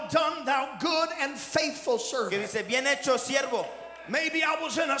 well done, thou good and faithful que servant. dice, bien hecho, siervo. Maybe I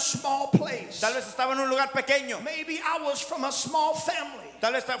was in a small place. Tal vez estaba en un lugar pequeño. Maybe I was from a small family.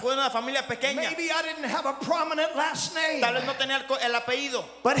 Tal vez fue una familia pequeña. Maybe I didn't have a prominent last name. Tal vez no tenía el apellido.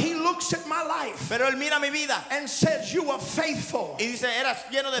 But he looks at my life Pero Él mira mi vida and says, you were faithful y dice, eras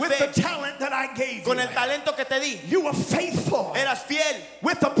lleno de with the fe. talent that I gave Con you. el talento que te di. You were faithful Eras fiel.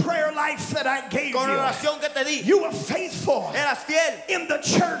 with the prayer life that I gave Con la you. oración que te di. You were faithful Eras fiel. in the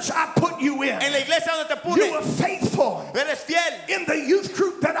church I put you in. En la iglesia donde te You were puse. faithful Eres fiel. in the youth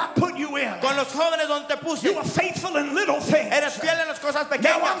group that I put you in. Con los jóvenes donde te puse. You were faithful in little things. Eres fiel en las cosas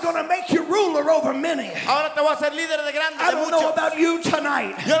Now I'm pequeñas. going to make you ruler over many. Ahora te voy a hacer líder de grandes, I de don't know muchos. about you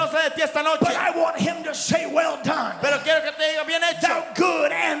tonight, Yo no sé de ti esta noche. but I want him to say, well done, Pero quiero que te diga bien hecho. thou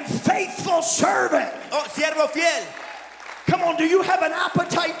good and faithful servant. Oh, siervo fiel. Come on, do you have an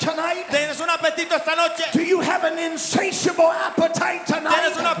appetite tonight? ¿Tienes un apetito esta noche? Do you have an insatiable appetite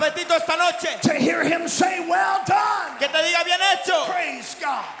 ¿Tienes un tonight apetito esta noche? to hear him say, well done? Que te diga bien hecho. Praise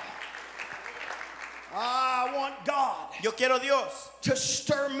God. I want God Yo quiero Dios to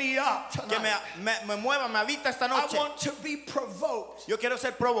stir me up que tonight. me mueva, me habita esta I noche. want to be provoked Yo quiero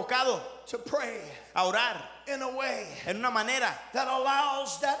ser provocado to pray a orar in a way en una manera that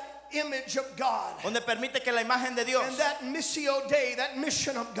allows that image of God donde permite que la imagen de Dios and that missio Dei, that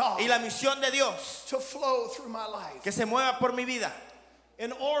mission of God, y la misión de Dios to flow through my life que se mueva por mi vida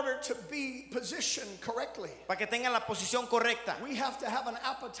in order to be positioned correctly. para que tengan la posición correcta. We have to have an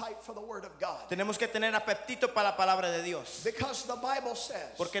appetite for the Word of God, Tenemos que tener apetito para la palabra de Dios, because the Bible says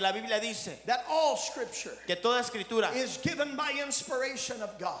porque la Biblia dice that all Scripture que toda escritura is given by inspiration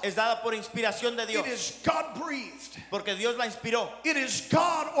of God. es dada por inspiración de It Dios, is God-breathed. porque Dios la inspiró, It is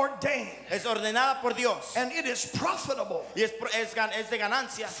God-ordained. es ordenada por Dios And it is profitable y es de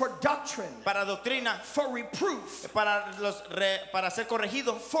ganancia for doctrine, para doctrina, for reproof, para ser corregido,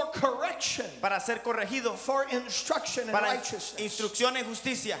 for correction, para ser corregido, for instruction in para righteousness. instrucción en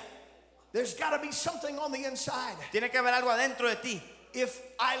justicia. There's got to be something on the inside. Tiene que haber algo adentro de ti. If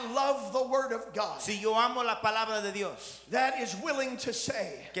I love the Word of God, Si yo amo la palabra de Dios, that is willing to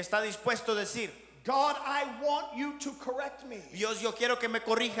say, que está dispuesto a decir, God, I want you to correct me. Dios, yo quiero que me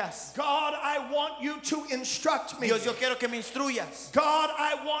corrijas. God, I want you to instruct me. Dios, yo quiero que me instruyas. God,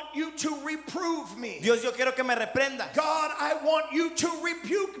 I want you to reprove me. Dios, yo quiero que me reprendas. God, I want you to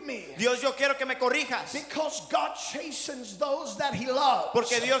rebuke me. Dios, yo quiero que me corrijas. Because God chastens those that He loves.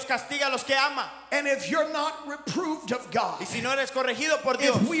 Porque Dios castiga a los que ama. And if you're not reproved of God, Y si no eres corregido por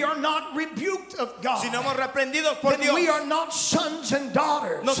Dios, if we are not rebuked of God, si no hemos reprendido por then Dios, we are not sons and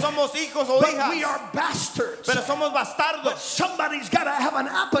daughters. no somos hijos o But we hijas, are bastards. pero somos But bastardos. somebody's got to have an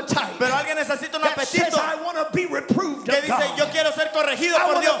appetite Pero alguien necesita un that says, apetito I want to be reproved que of dice, yo God. quiero ser corregido I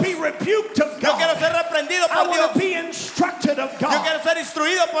por want Dios. to be rebuked of Yo quiero God. ser reprendido I por want Dios. to be instructed of Yo God. quiero ser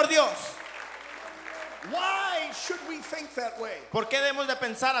instruido por Dios. Why should we think that way? ¿Por qué debemos de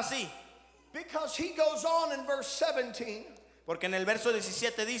pensar así? Because he goes on in verse 17 Porque en el verso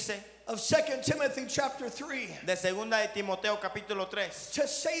 17 dice, of 2 Timothy chapter 3 de segunda de Timoteo capítulo 3, to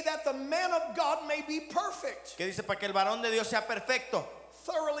say that the man of God may be perfect, que dice para que el varón de Dios sea perfecto,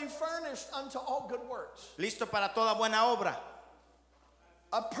 thoroughly furnished unto all good works. listo para toda buena obra.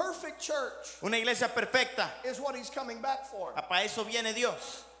 A perfect church Una iglesia perfecta. is what he's coming back for. Para eso viene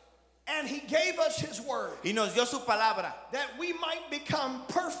Dios. And he gave us his word Y nos dio su palabra that we might become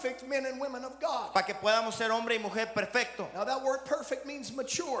perfect men and women of God. para que podamos ser hombre y mujer perfecto. Now that word perfect means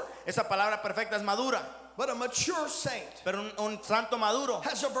mature, Esa palabra perfecta es madura. but a mature saint Pero un santo maduro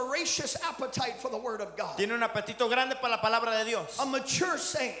has a voracious appetite for the word of God. tiene un apetito grande para la palabra de Dios. A mature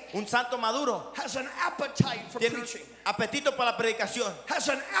saint Un santo maduro has an appetite for tiene un preaching, apetito por la predicación. has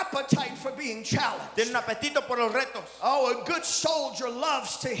an appetite for being challenged. Tiene un apetito por los retos. Oh, a good soldier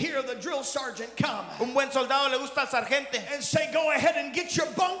loves to hear the drill sergeant come Un buen soldado le gusta al sargento and say, go ahead and get your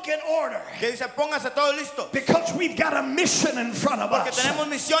bunk in order, que dice, póngase todo listo. because we've got a mission in front of Porque us. tenemos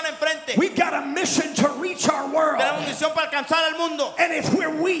misión enfrente. We've got a mission to reach our world. Tenemos misión para alcanzar al mundo. And if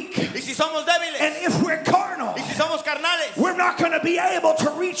we're weak, Y si somos débiles, and if we're carnal, y si somos carnales, we're not going to be able to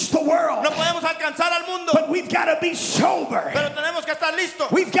reach the world. no podemos alcanzar al mundo. But we've got to be sober. Pero tenemos que estar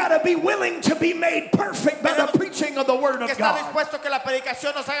listos. We've got to be willing to be made perfect by the preaching of the word Que of está God. dispuesto que la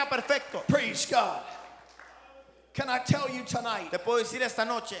predicación nos haga perfecto. Praise God. Can I tell you tonight, Te puedo decir esta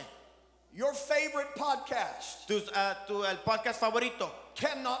noche, your favorite podcast el podcast favorito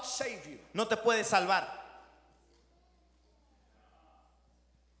cannot save you. no te puede salvar.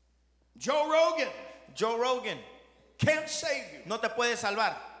 Joe Rogan Joe Rogan can't save you. no te puede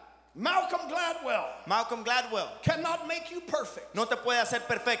salvar. Malcolm Gladwell Malcolm Gladwell cannot make you perfect. no te puede hacer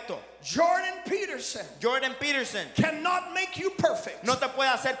perfecto. Jordan Peterson Jordan Peterson cannot make you perfect. no te puede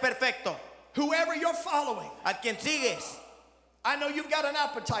hacer perfecto. Whoever you're following, A quien sigues, I know you've got an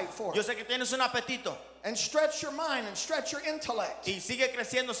appetite for yo it. sé que tienes un apetito And stretch your mind and stretch your intellect. y sigue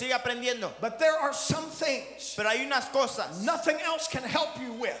creciendo, sigue aprendiendo. But there are some things Pero hay unas cosas nothing else can help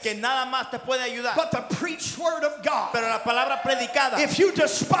you with que nada más te puede ayudar. but the preached word of God. Pero la palabra predicada, If you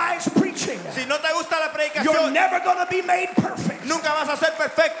despise preaching, si no te gusta la you're predicación, never going to be made perfect. nunca vas a ser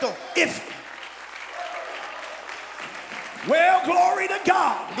perfecto. Well, glory to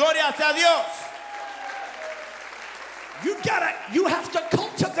God. Gloria sea a Dios. You have to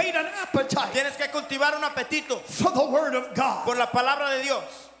cultivate an appetite Tienes que cultivar un apetito for the word of God. por la palabra de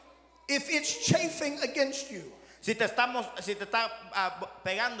Dios. If it's chafing against you, Si te está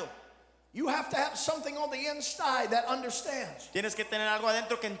pegando, you have to have something on the inside that understands tienes que tener algo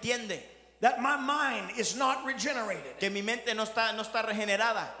adentro que entiende that my mind is not regenerated, que mi mente no está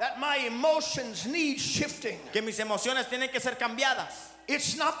regenerada, that my emotions need shifting. que mis emociones tienen que ser cambiadas.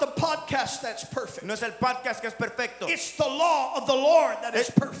 It's not the podcast that's perfect. No es el podcast que es perfecto, It's the law of the Lord that is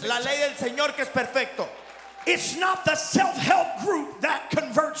es perfect. la ley del Señor que es perfecto. It's not the self-help group that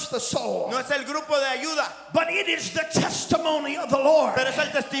converts the soul, No es el grupo de ayuda, but it is the testimony of the Lord. pero es el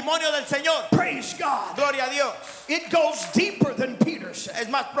testimonio del Señor. Praise God. Gloria a Dios. It goes deeper than Peterson. Es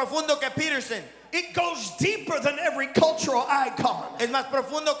más profundo que Peterson. It goes deeper than every cultural icon. Es más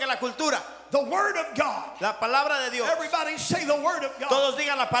profundo que la cultura. The Word of God. La palabra de Dios. Everybody say the Word of God. Todos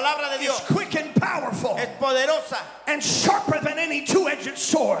digan la palabra de It's Dios. quick and powerful Es poderosa, and sharper than any two-edged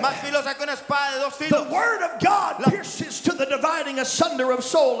sword. más filosa que una espada de dos The filos. Word of God pierces to the dividing asunder of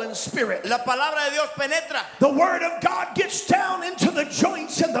soul and spirit. La palabra de Dios penetra. The Word of God gets down into the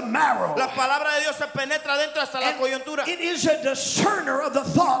joints and the marrow. La palabra de Dios se penetra dentro hasta la And coyuntura. it is a discerner of the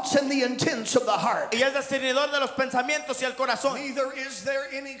thoughts and the intents of the heart. Y es discernidor de los pensamientos y el corazón. Neither is there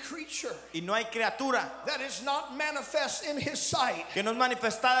any creature Y no hay criatura that is not manifest in his sight. que no es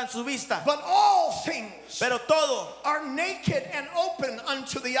manifestada en su vista. But all things Pero todo are naked and open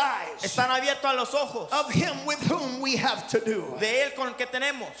unto the eyes están abiertos a los ojos of him with whom we have to do. de Él con el que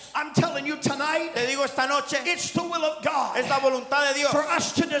tenemos. I'm telling you tonight, Te digo esta noche, it's the will of God es la voluntad de Dios for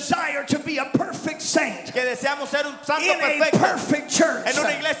us to desire to be a perfect saint que deseamos ser un santo in a perfecto perfect church. en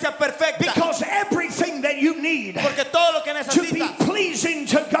una iglesia perfecta. Because everything that you need Porque todo lo que to be necesitas pleasing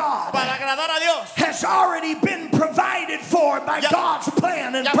to God para agradar a Dios has already been provided for by Ya- God's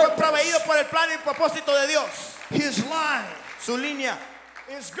plan and ya fue purpose. proveído por el plan y el propósito de Dios. His line Su línea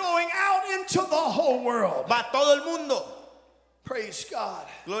is going out into the whole world. va a todo el mundo. Praise God.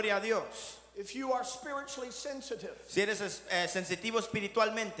 Gloria a Dios. If you are spiritually sensitive, Si eres sensitivo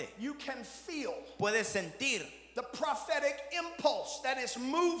espiritualmente, you can feel puedes sentir the prophetic impulse that is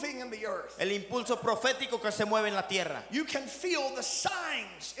moving in the earth. el impulso profético que se mueve en la tierra. You can feel the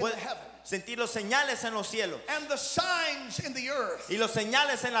signs in the Puedes heaven sentir los señales en los cielos and the signs in the earth. y los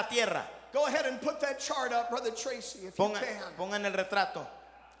señales en la tierra. Go ahead and put that chart up, Brother Tracy, if you can. Pongan el retrato.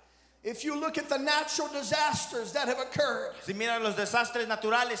 If you look at the natural disasters that have occurred Si miran los desastres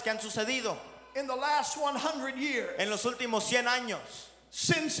naturales que han sucedido in the last 100 years, en los últimos 100 años,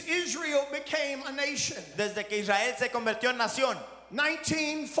 since Israel became a nation, desde que Israel se convirtió en nación,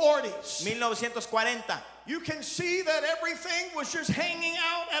 1940s, 1940, you can see that everything was just hanging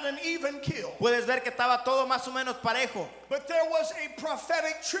out at an even keel. puedes ver que estaba todo más o menos parejo. But there was a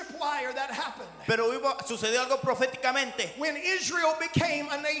prophetic tripwire that happened. Pero sucedió algo proféticamente. When Israel became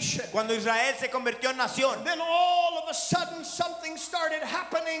a nation, Cuando Israel se convirtió en nación, then all of a sudden something started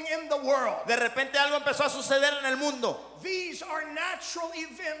happening in the world. de repente algo empezó a suceder en el mundo. These are natural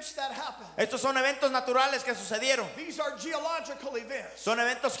events that happen. Estos son eventos naturales que sucedieron. These are geological events. Son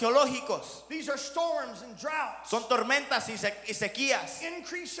eventos geológicos. These are storms and droughts. Son tormentas y sequías.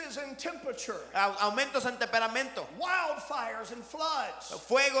 Increases in temperature. Aumentos en temperamento. Wildfires and floods.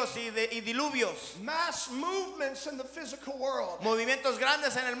 Fuegos y diluvios. Mass movements in the physical world. Movimientos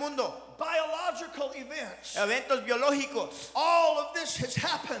grandes en el mundo. Biological events. Eventos biológicos. All of this has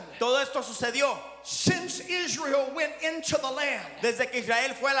happened Todo esto sucedió since Israel went into the land. desde que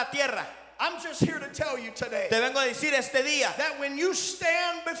Israel fue a la tierra. I'm just here to tell you today Te vengo a decir este día that when you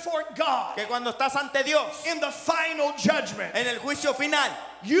stand before God que cuando estás ante Dios in the final judgment, en el juicio final,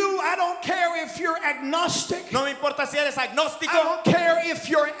 I don't care if you're agnostic. no me importa si eres I agnóstico, don't care if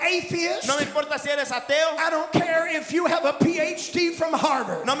you're atheist. no me importa si eres ateo, I don't care if you have a PhD from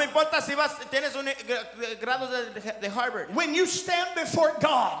Harvard. no me importa si tienes un grado de Harvard. When you stand before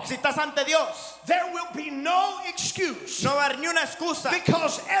God, Si estás ante Dios, there will be no excuse, no va a haber ni una excusa,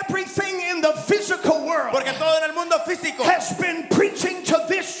 because everything in the physical world porque todo en el mundo físico has been preaching to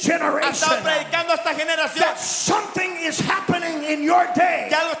this ha generation estado predicando a esta generación that something is happening in your day.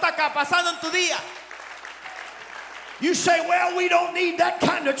 que algo está pasando en tu día. You say, well, we don't need that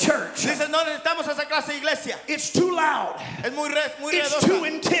kind of church. Dices, no necesitamos esa clase de iglesia. It's too loud. Es muy It's too ruidosa,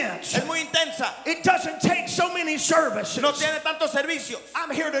 intense. es muy intensa, It doesn't take so many services. no tiene tantos servicios. I'm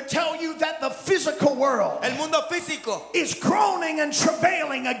here to tell you that the physical world El mundo físico is groaning and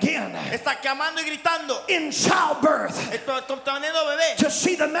travailing again está clamando y gritando, in childbirth teniendo bebé, to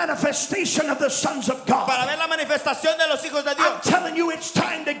see the manifestation of the sons of para God. ver la manifestación de los hijos de I'm Dios. telling you, it's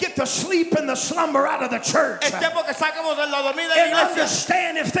time to get the sleep and the slumber out of the church Es tiempo que sacamos de la dormida de and la iglesia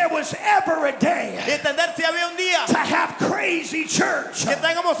understand if there was ever a day y entender si había un día to have crazy church, que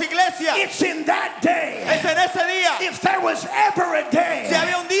tengamos iglesia. it's in that day. Es en ese día. If there was ever a day Si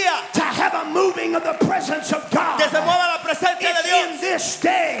había un día to have a moving of the presence of God, que se mueva la presencia de it's Dios, in this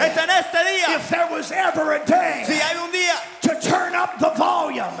day. es en este día. If there was ever a day Si hay un día to turn up the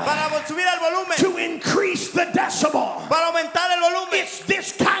volume, para subir el volumen, to increase the decibel, para aumentar el volumen, it's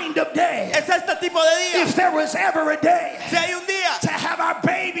this kind of day. es este tipo de día. If there was ever a day Si hay un día to have our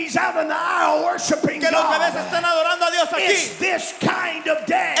babies out in the aisle worshiping que los bebés God, estén adorando a Dios it's aquí, this kind of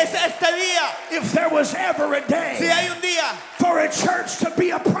day. es este día. If there was ever a Si day hay un día for a church to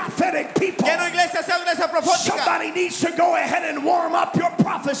be a prophetic people, que una iglesia sea una iglesia profética, somebody needs to go ahead and warm up your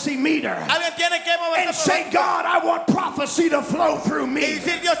prophecy meter alguien tiene que mover and esta say, profética God, I want prophecy to flow through y me.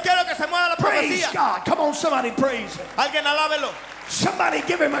 decir, Dios, quiero que se mueva la Praise profecía. God. Come on, somebody praise Him. Alguien alábelo, Somebody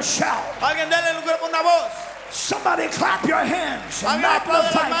give Him a shout. alguien déle una voz, Somebody clap your hands and alguien aplaude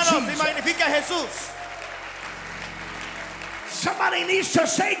las magnify manos y Jesus. magnifica a Jesús. Somebody needs to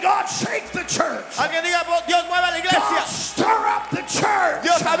say, God, shake the church. Alguien diga, Dios mueva la God, iglesia, stir up the church.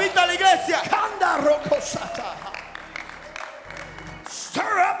 Dios habita la iglesia, Kanda rokosata.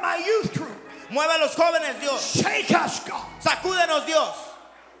 Stir up my youth group. mueve a los jóvenes, Dios, Shake us, God. sacúdenos, Dios,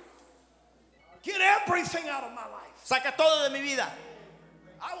 Get everything out of my life. saca todo de mi vida.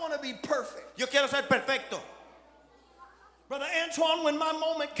 I want to be perfect. Yo quiero ser perfecto. Brother Antoine, when my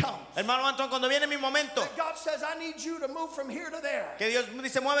moment comes, Hermano Antón, cuando viene mi momento, that God says, I need you to move from here to there. que Dios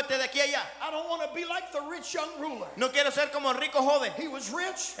dice, muévete de aquí a allá. I don't want to be like the rich young ruler. No quiero ser como el rico joven. He was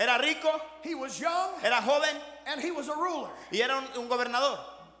rich, Era rico, he was young, era joven and he was a ruler. y era un gobernador.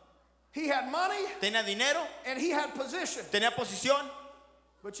 He had money Tenía dinero, and he had position. tenía posición,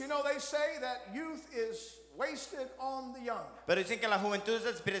 But you know, they say that youth is wasted on the young. pero dicen que la juventud es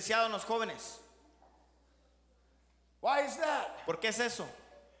despreciada en los jóvenes. Why is that? ¿Por qué es eso?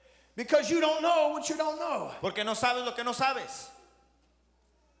 Because you don't know what you don't know. Porque no sabes lo que no sabes.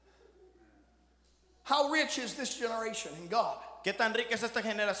 How rich is this generation in God? ¿Qué tan rica es esta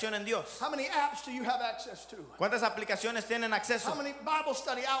generación en Dios? How many apps do you have access to? ¿Cuántas aplicaciones tienen acceso? How many Bible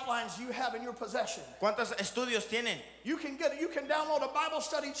study outlines do you have in your possession? ¿Cuántos estudios tienen? You can download a Bible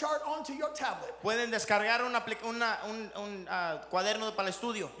study chart onto your tablet. Pueden descargar un cuaderno para el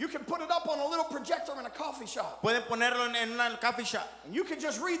estudio. You can put it up on a little projector in a coffee shop. Pueden ponerlo en una coffee shop. And you can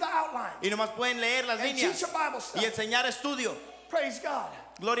just read the outline Y nomás pueden leer las and líneas teach a Bible y study. enseñar estudio. Praise God.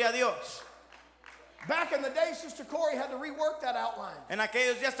 Gloria a Dios. Back in the day, Sister Corey had to rework that outline En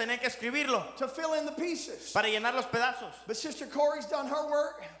aquellos días tenían que escribirlo to fill in the pieces. para llenar los pedazos. But Sister Corey's done her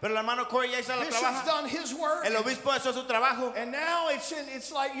work. Pero el hermano Corey ya hizo la Bishop's trabaja. done his work. El obispo hizo su trabajo. And now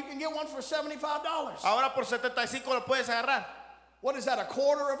it's like you can get one for $75. Ahora por 75 lo puedes agarrar. What is that, a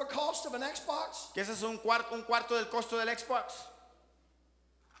quarter of a cost of an Xbox? Que ese es un cuarto del costo del Xbox.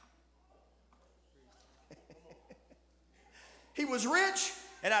 He was rich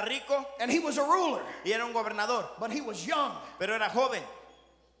Era rico and he was a ruler, y era un gobernador. but he was young. Pero era joven.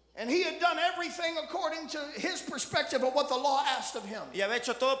 And he had done everything according to his perspective of what the law asked of him. Y había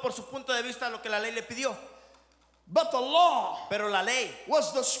hecho todo por su punto de vista lo que la ley le pidió. But the law Pero la ley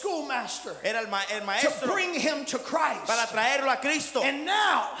was the schoolmaster era el to maestro bring him to Christ. para traerlo a Cristo. And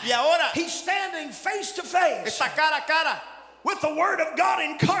now Y ahora he's standing face to face está cara a cara with the Word of God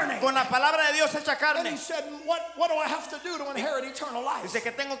incarnate. con la palabra de Dios hecha And he carne. said, what do I have to do to inherit eternal life? Dice,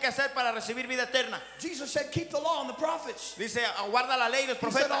 ¿qué tengo que hacer para recibir vida eterna? Jesus said, keep the law and the prophets. Dice, guarda la ley y los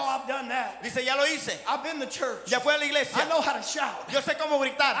He said, oh, profetas. I've done that. Dice, ya lo hice. I've been to church. Ya fui a la I iglesia. know how to shout. Yo sé cómo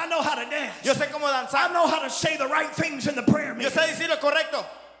gritar. I know how to dance. Yo sé cómo I danzar. know how to say the right things in the prayer Yo meeting. sé decir lo correcto.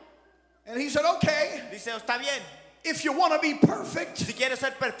 And he said, okay, Dice, está bien. if you want to be perfect, Si quieres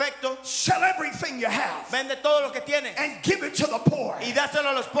ser perfecto, sell everything you have vende todo lo que tienes and give it to the poor. y dáselo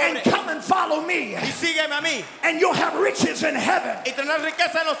a los And pobres. come and follow me. Y sígueme a mí. And you'll have riches in heaven. Y tendrás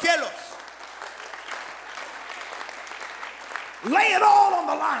riqueza en los cielos. Lay it all on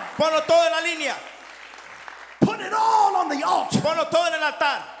the line. Ponlo todo en la línea. Put it all on the altar. Ponlo todo en el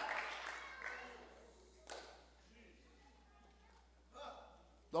altar.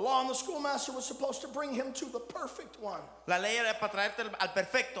 The law and the schoolmaster was supposed to bring him to the perfect one. La ley era para traerte al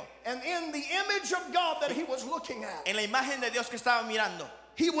perfecto. And in the image of God that he was looking at, En la imagen de Dios que estaba mirando.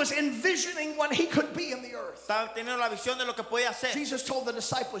 he was envisioning what he could be in the earth. Estaba teniendo la visión de lo que podía hacer. Jesus told the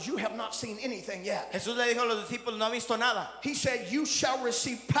disciples, you have not seen anything yet. Jesús le dijo a los discípulos, no ha visto nada. He said, you shall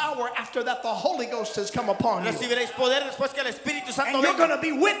receive power after that the Holy Ghost has come upon you. Recibiréis poder después que el Espíritu Santo And you're venga. going to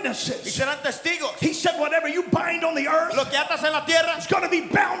be Y witnesses. serán testigos. He said, whatever you bind on the earth Lo que atas en la tierra is going to be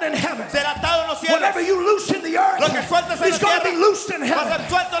bound in heaven. será atado en los cielos. Whatever you loose in the earth Lo que sueltas en is la going to tierra be loosed in va a heaven. ser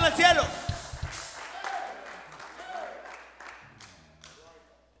suelto en el cielo.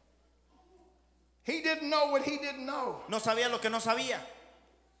 He didn't know what he didn't know. No sabía lo que no sabía.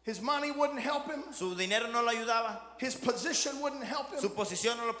 His money wouldn't help him. Su dinero no lo ayudaba. His position wouldn't help him. Su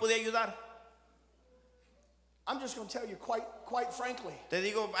posición no lo podía ayudar. I'm just going to tell you quite frankly, Te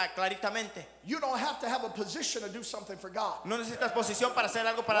digo claritamente. you don't have to have a position to do something for God. No necesitas posición para hacer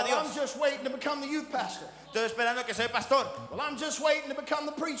algo para Well, I'm Dios. just waiting to become the youth pastor. Estoy esperando que soy pastor. Well, I'm just waiting to become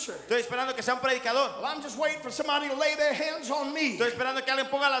the preacher. Estoy esperando que sea un predicador. Well, I'm just waiting for somebody to lay their hands on me. Estoy esperando que alguien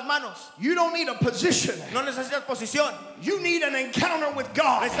ponga las manos. You don't need a position. No necesitas posición. You need an encounter with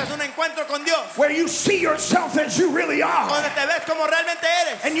God Necesitas un encuentro con Dios. where you see yourself as you really are. Donde te ves como realmente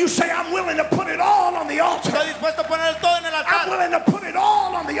eres. And you say, I'm willing to put it all on the altar. Estoy dispuesto a ponerlo todo en el I'm altar. willing to put it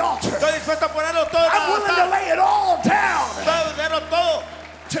all on the altar. Estoy dispuesto a ponerlo todo en I'm el willing to altar. lay it all down Ponerlo todo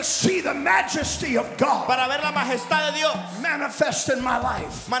to see the majesty of God para ver la majestad de Dios manifest in my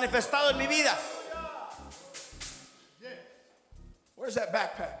life. manifestado en mi vida. Where's that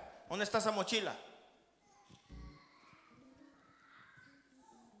backpack? ¿Dónde está esa mochila?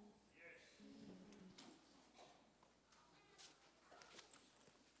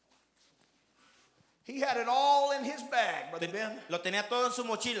 He had it all in his bag, Brother Ben. Lo tenía todo en su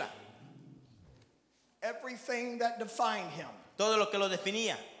mochila. Everything that defined him. Todo lo que lo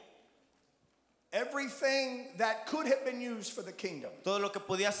definía. Everything that could have been used for the kingdom. Todo lo que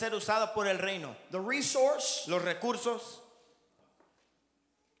podía ser usado por el reino. The resource, Los recursos,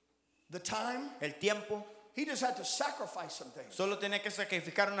 the time. el tiempo. He just had to sacrifice some things. Solo tenía que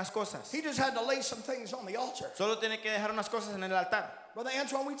sacrificar unas cosas. He just had to lay some things on the altar. Solo tenía que dejar unas cosas en el altar. Brother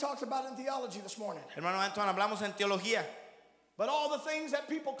Antoine, we talked about in theology this morning. Hermano Antoine, hablamos en teología. But all the things that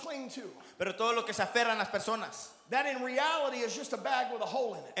people cling to, Pero todo lo que se aferran las personas, that in reality is just a bag with a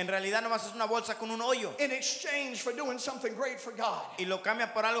hole in it. en realidad nomás es una bolsa con un hoyo. In exchange for doing something great for God. Y lo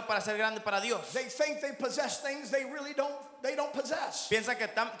cambian por algo para ser grande para Dios. They think they possess things they really don't possess. Piensan que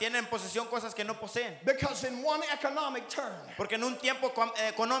tienen en posesión cosas que no poseen. Because in one economic turn, Porque en un tiempo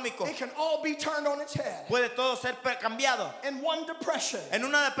económico it can all be turned on its head. puede todo ser cambiado. In one depression, En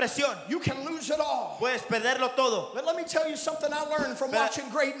una depresión you can lose it all. puedes perderlo todo. But let me tell you something I learned from watching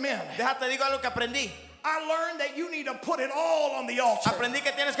great men. Déjate digo algo que aprendí. I learned that you need to put it all on the altar. Aprendí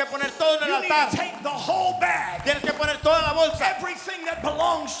que tienes que poner todo en el You need altar. to take the whole bag, Tienes que poner toda la bolsa. everything that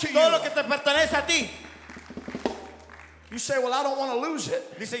belongs to Todo lo you. que te pertenece a ti. You say, well, I don't want to lose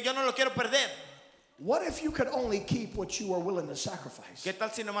it. Dice, yo no lo quiero perder. What if you could only keep what you are willing to sacrifice? ¿Qué tal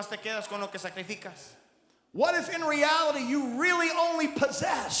si nomás te quedas con lo que sacrificas? What if in reality you really only ¿Qué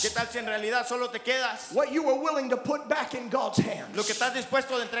possess tal si en realidad solo te quedas what you were willing to put back in God's hands? lo que estás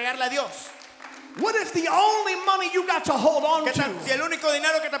dispuesto de entregarle a Dios? What if the only money you got to hold on ¿Qué tal si to el único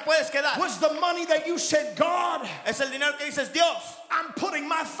dinero que te puedes quedar was the money that you said, God, es el dinero que dices, Dios, I'm putting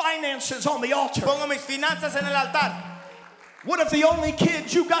my finances on the altar? pongo mis finanzas en el altar? What if the only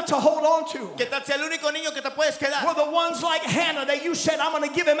kids you got to hold on to ¿Qué tal si el único niño que te puedes quedar were the ones like Hannah that you said, I'm going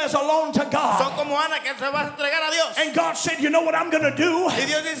to give him as a loan to son God? como Ana que se va a entregar a Dios? And God said, you know what I'm going to do? Y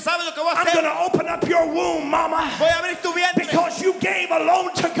Dios dice, ¿sabes lo que voy a I'm going hacer? to open up your womb, mama, Voy a abrir tu vientre because you gave a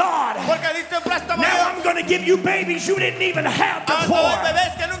loan to God. porque diste un préstamo a Now I'm Dios. going to give you babies you didn't even have Ahora te doy before.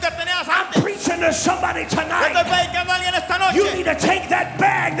 bebés que nunca tenías I'm antes. preaching to somebody Yo estoy tonight. predicando a alguien esta You noche. need to take that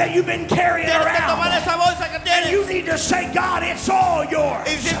bag that you've been carrying Tienes que tomar around esa bolsa que and you tienes need to say, God, it's all yours.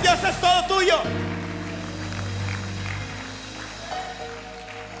 y decir, Dios es todo tuyo.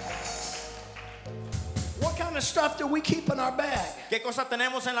 What kind of stuff do we keep in our bag ¿Qué cosa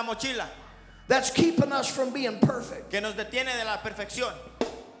tenemos en la mochila that's keeping us from being perfect? que nos detiene de la perfección?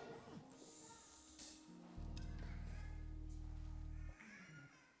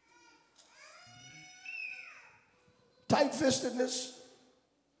 Tight-fistedness.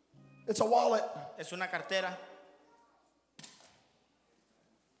 It's a wallet. Es una cartera.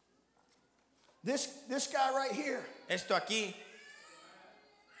 This guy right here. Esto aquí,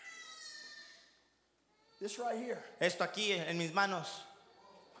 This right here. esto aquí en mis manos.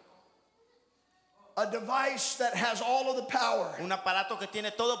 A device that has all of the power Un aparato que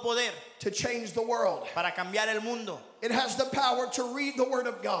tiene todo poder to change the world. para cambiar el mundo. It has the power to read the Word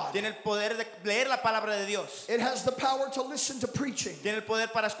of God. Tiene el poder de leer la palabra de Dios. It has the power to listen to preaching. Tiene el poder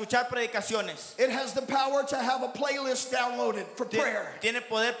para escuchar predicaciones. It has the power to have a playlist downloaded for prayer. Tiene el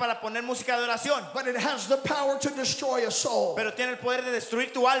poder para poner música de oración. But it has the power to destroy a soul. Pero tiene el poder de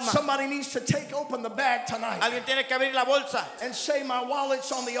destruir tu alma. Somebody needs to take open the bag tonight Alguien tiene que abrir la bolsa and say, my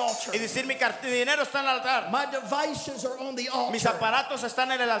wallet's on the altar. y decir, mi dinero está en el altar. My devices are on the Mis altar. aparatos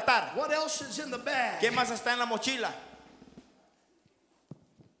están en el altar. What else is in the bag? ¿Qué más está en la mochila?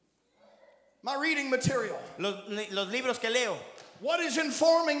 My reading material. Los libros que leo. What is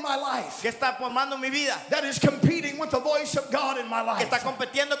informing my life? ¿Qué está formando mi vida? That is competing with the voice of God in my ¿Qué life. está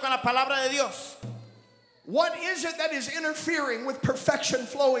compitiendo con la palabra de Dios? What is it that is interfering with perfection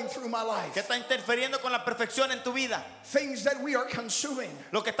flowing through my ¿Qué life? está interfiriendo con la perfección en tu vida? Things that we are consuming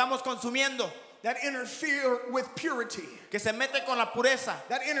Lo que estamos consumiendo, that interfere with purity, que se mete con la pureza,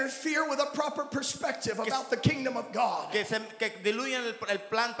 that interfere with a proper perspective about the kingdom of God. que diluyen el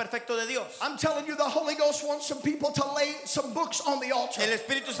plan perfecto de Dios. I'm telling you, the Holy Ghost wants some people to lay some books on the altar. El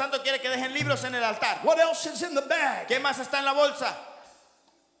Espíritu Santo quiere que dejen libros en el altar. What else is in the bag? ¿Qué más está en la bolsa?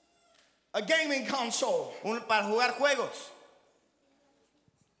 A gaming console. Para jugar juegos.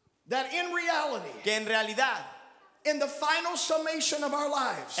 That in reality, Que en realidad, in the final summation of our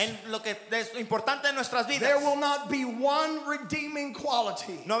lives, en lo que es importante en nuestras vidas, there will not be one redeeming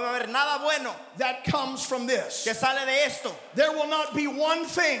quality no va a haber nada bueno that comes from this. que sale de esto. There will not be one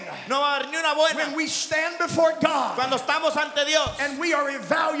thing No va a haber ni una buena. when we stand before God Cuando estamos ante Dios and we are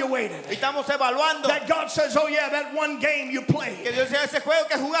evaluated y estamos evaluando that God says, oh yeah, that one game you que played Dios sea ese juego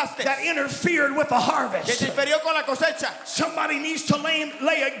que jugaste, that interfered with the que harvest. se inferió con la cosecha. Somebody needs to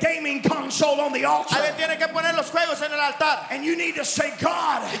lay a gaming console on the altar. Alguien tiene que poner los juegos en el altar And you need to say,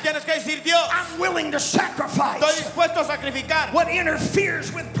 God, y tienes que decir, Dios, I'm willing to estoy sacrifice dispuesto a sacrificar what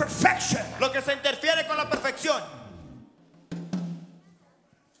interferes with perfection. lo que se interfiere con la perfección.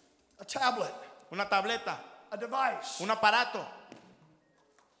 A tablet. una tableta, a device, un aparato,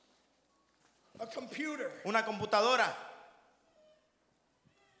 a computer. una computadora.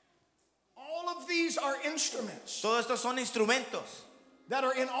 All of these are instruments Todos estos son instrumentos that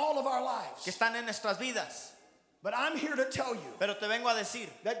are in all of our que lives. están en nuestras vidas. But I'm here to tell you Pero te vengo a decir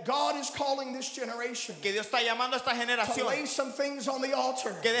that God is calling this generation que Dios está llamando a esta to generación lay some things on the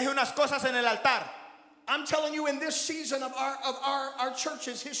altar. que deje unas cosas en el altar. I'm telling you, in this season of our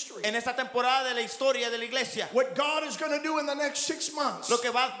church's history, En esta temporada de la historia de la iglesia, what God is going to do in the next 6 months lo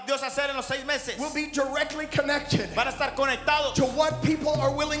que va Dios a hacer en los 6 meses will be directly connected van a estar conectados to what people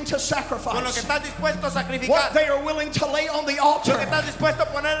are willing to con lo que sacrifice, estás dispuesto a what sacrificar, they are willing to lay on the lo que altar. estás dispuesto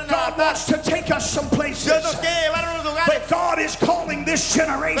a poner en el God altar. wants to take us some places, Dios nos quiere llevar a unos lugares, but God is calling this pero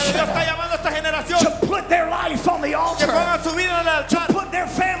Dios generation está llamando a esta generación to put their life on the que altar, pongan su vida en el altar, to put their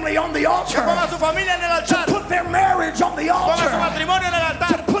family on the que pongan altar, su familia en el to altar, put their marriage on the pongan su altar, matrimonio en el to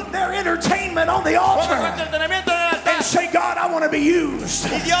altar, put their entertainment on the pongan su altar, entretenimiento en el altar. and say, God, I want to be used.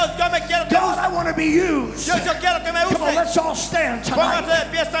 Y Dios, yo me quiero que God, use. I want to be used. Dios, yo quiero que me Come on, use. let's all stand Pónganse tonight. de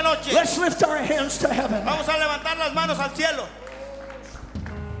pie esta noche. Let's lift our hands to heaven. Vamos a levantar las manos al cielo.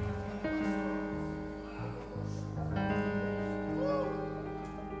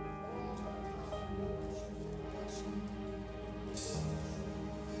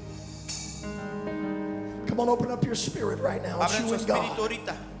 Come on, open up your spirit right now. It's Abren you su and espíritu God.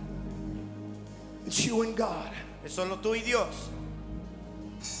 ahorita. It's you and God. Es solo tú y Dios.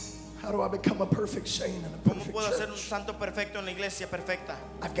 How do I become a perfect saint in a ¿Cómo perfect puedo ser un church? santo perfecto en la iglesia perfecta?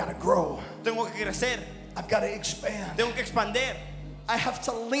 I've got to grow. Tengo que crecer, I've got to expand. tengo que expander, I have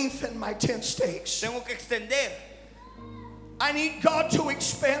to lengthen my tent stakes. tengo que extender. I need God to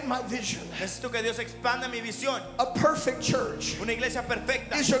expand my vision. Necesito que Dios expanda mi visión. A perfect church Una iglesia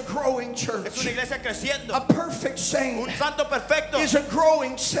perfecta is a growing es una church. iglesia creciendo. A perfect saint Un santo perfecto is a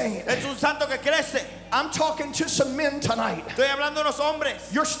growing saint. es un santo que crece. I'm talking to some men tonight. Estoy hablando de unos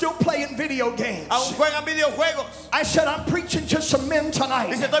hombres. You're still playing video games. Aún juegan videojuegos. I said I'm preaching to some men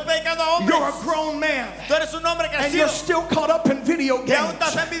tonight. Dice, estoy predicando a You're a hombres. grown man Tú eres un hombre and you're crecido still caught up in video que aún games.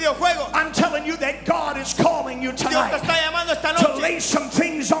 estás en videojuegos. I'm telling you that God is calling you Dios te tonight está llamando esta to noche lay some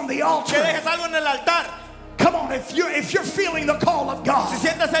things on the que altar. dejes algo en el altar. Come on, if you're feeling the call of Si God,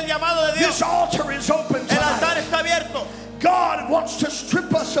 sientes el llamado de this Dios, altar is open el altar tonight. está abierto. God wants to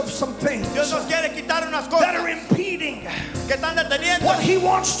strip us of some things Dios nos quiere quitar unas that are cosas impeding que están deteniendo what He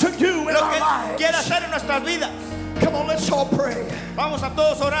wants to do in lo our que quiere lives. hacer en nuestras vidas. Come on, let's all pray. Vamos a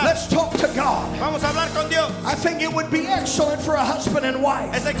todos orar. Let's talk to God. Vamos a hablar con Dios. I think it would be excellent for a husband and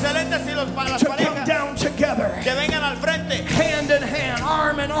wife Es excelente si las to come parejas down together, que vengan al frente, hand in hand,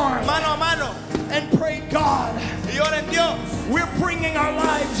 arm in arm, mano a mano, and pray, God, y oren Dios. we're bringing our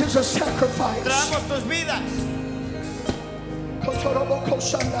lives as a sacrifice. Traemos tus vidas.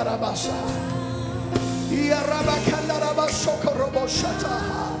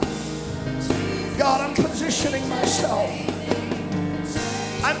 God, I'm positioning myself.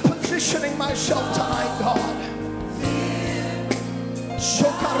 I'm positioning myself tonight, God.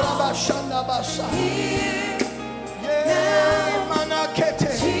 Sokarabashandabasa.